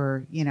calling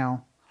for,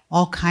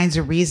 all kinds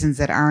of reasons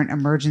that aren't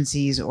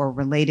emergencies or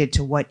related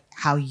to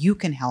how you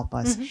can help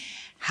us.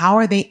 How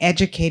are they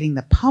educating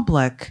the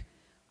public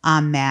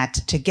on that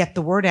to get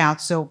the word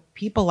out so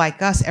people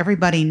like us,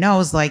 everybody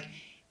knows, like,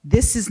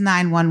 this is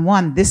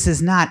 911. This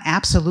is not.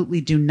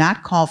 Absolutely do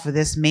not call for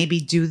this. Maybe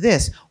do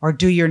this or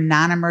do your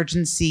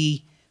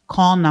non-emergency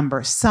call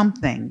number,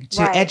 something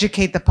to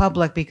educate the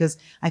public, because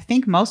I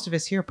think most of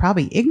us here are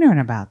probably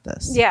ignorant about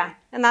this. Yeah,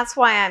 and that's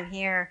why I'm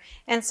here.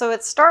 And so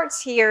it starts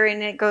here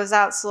and it goes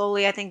out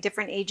slowly. I think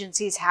different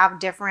agencies have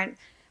different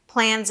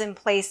plans in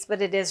place,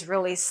 but it is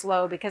really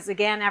slow because,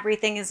 again,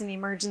 everything is an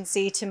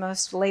emergency to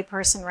most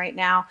layperson right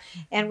now.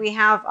 And we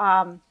have,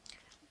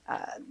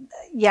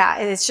 yeah,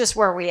 it's just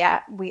where we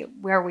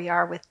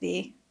are with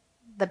the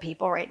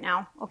people right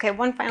now. Okay,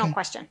 one final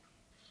question.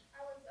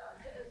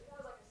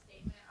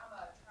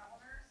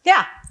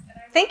 Yeah,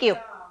 thank you. I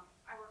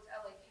worked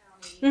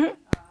LA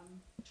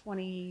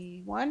County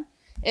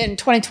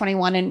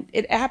 2021, and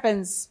it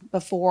happens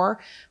before,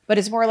 but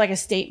it's more like a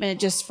statement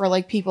just for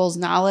like people's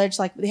knowledge.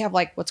 Like they have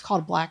like what's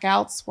called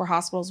blackouts where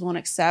hospitals won't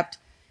accept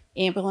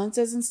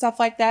ambulances and stuff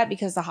like that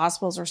because the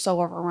hospitals are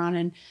so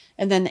overrun,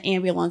 and then the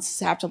ambulances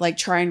have to like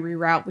try and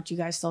reroute, but you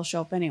guys still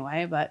show up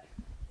anyway. But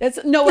that's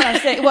what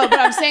I'm saying. What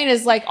I'm saying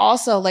is like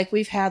also like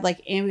we've had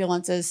like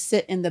ambulances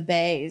sit in the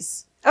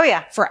bays. Oh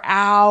yeah, for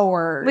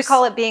hours. We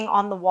call it being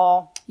on the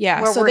wall.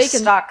 Yeah, where so we're they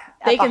can stuck.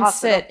 They can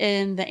sit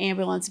in the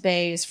ambulance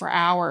bays for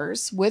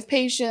hours with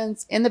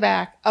patients in the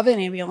back of an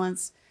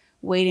ambulance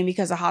waiting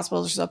because the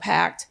hospitals are so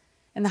packed.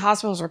 And the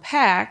hospitals are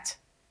packed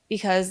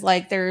because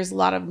like there's a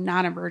lot of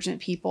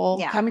non-emergent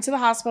people coming to the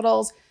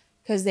hospitals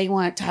because they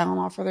want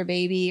Tylenol for their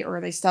baby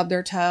or they stub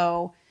their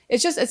toe.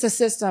 It's a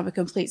system, a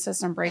complete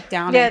system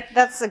breakdown. Yeah,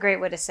 that's a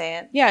great way to say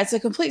it. Yeah, it's a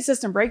complete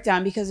system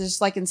breakdown because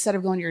it's like instead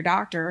of going to your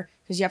doctor,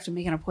 because you have to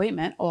make an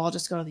appointment, I'll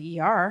just go to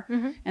the ER.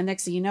 And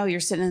next thing you know, you're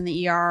sitting in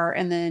the ER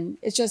and then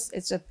it's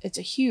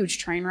a huge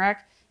train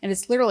wreck. And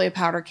it's literally a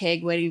powder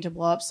keg waiting to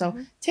blow up. So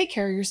take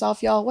care of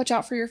yourself, y'all. Watch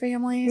out for your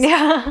families.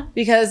 Yeah.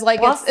 Because like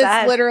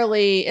it's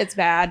literally, it's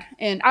bad.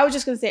 And I was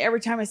just going to say,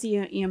 every time I see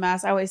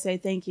EMS, I always say,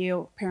 thank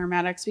you,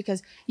 paramedics,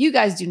 because you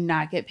guys do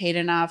not get paid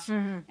enough.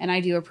 And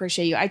I do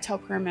appreciate you. I tell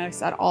paramedics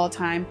that all the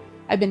time.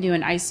 I've been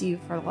doing ICU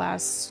for the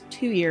last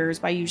 2 years,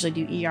 but I usually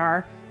do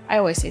ER. I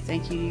always say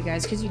thank you to you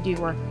guys because you do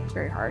work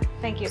very hard.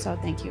 Thank you. So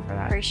thank you for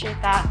that. Appreciate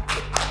that.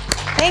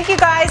 Thank you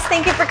guys.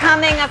 Thank you for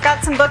coming. I've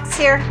got some books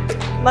here.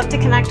 Love to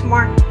connect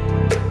more.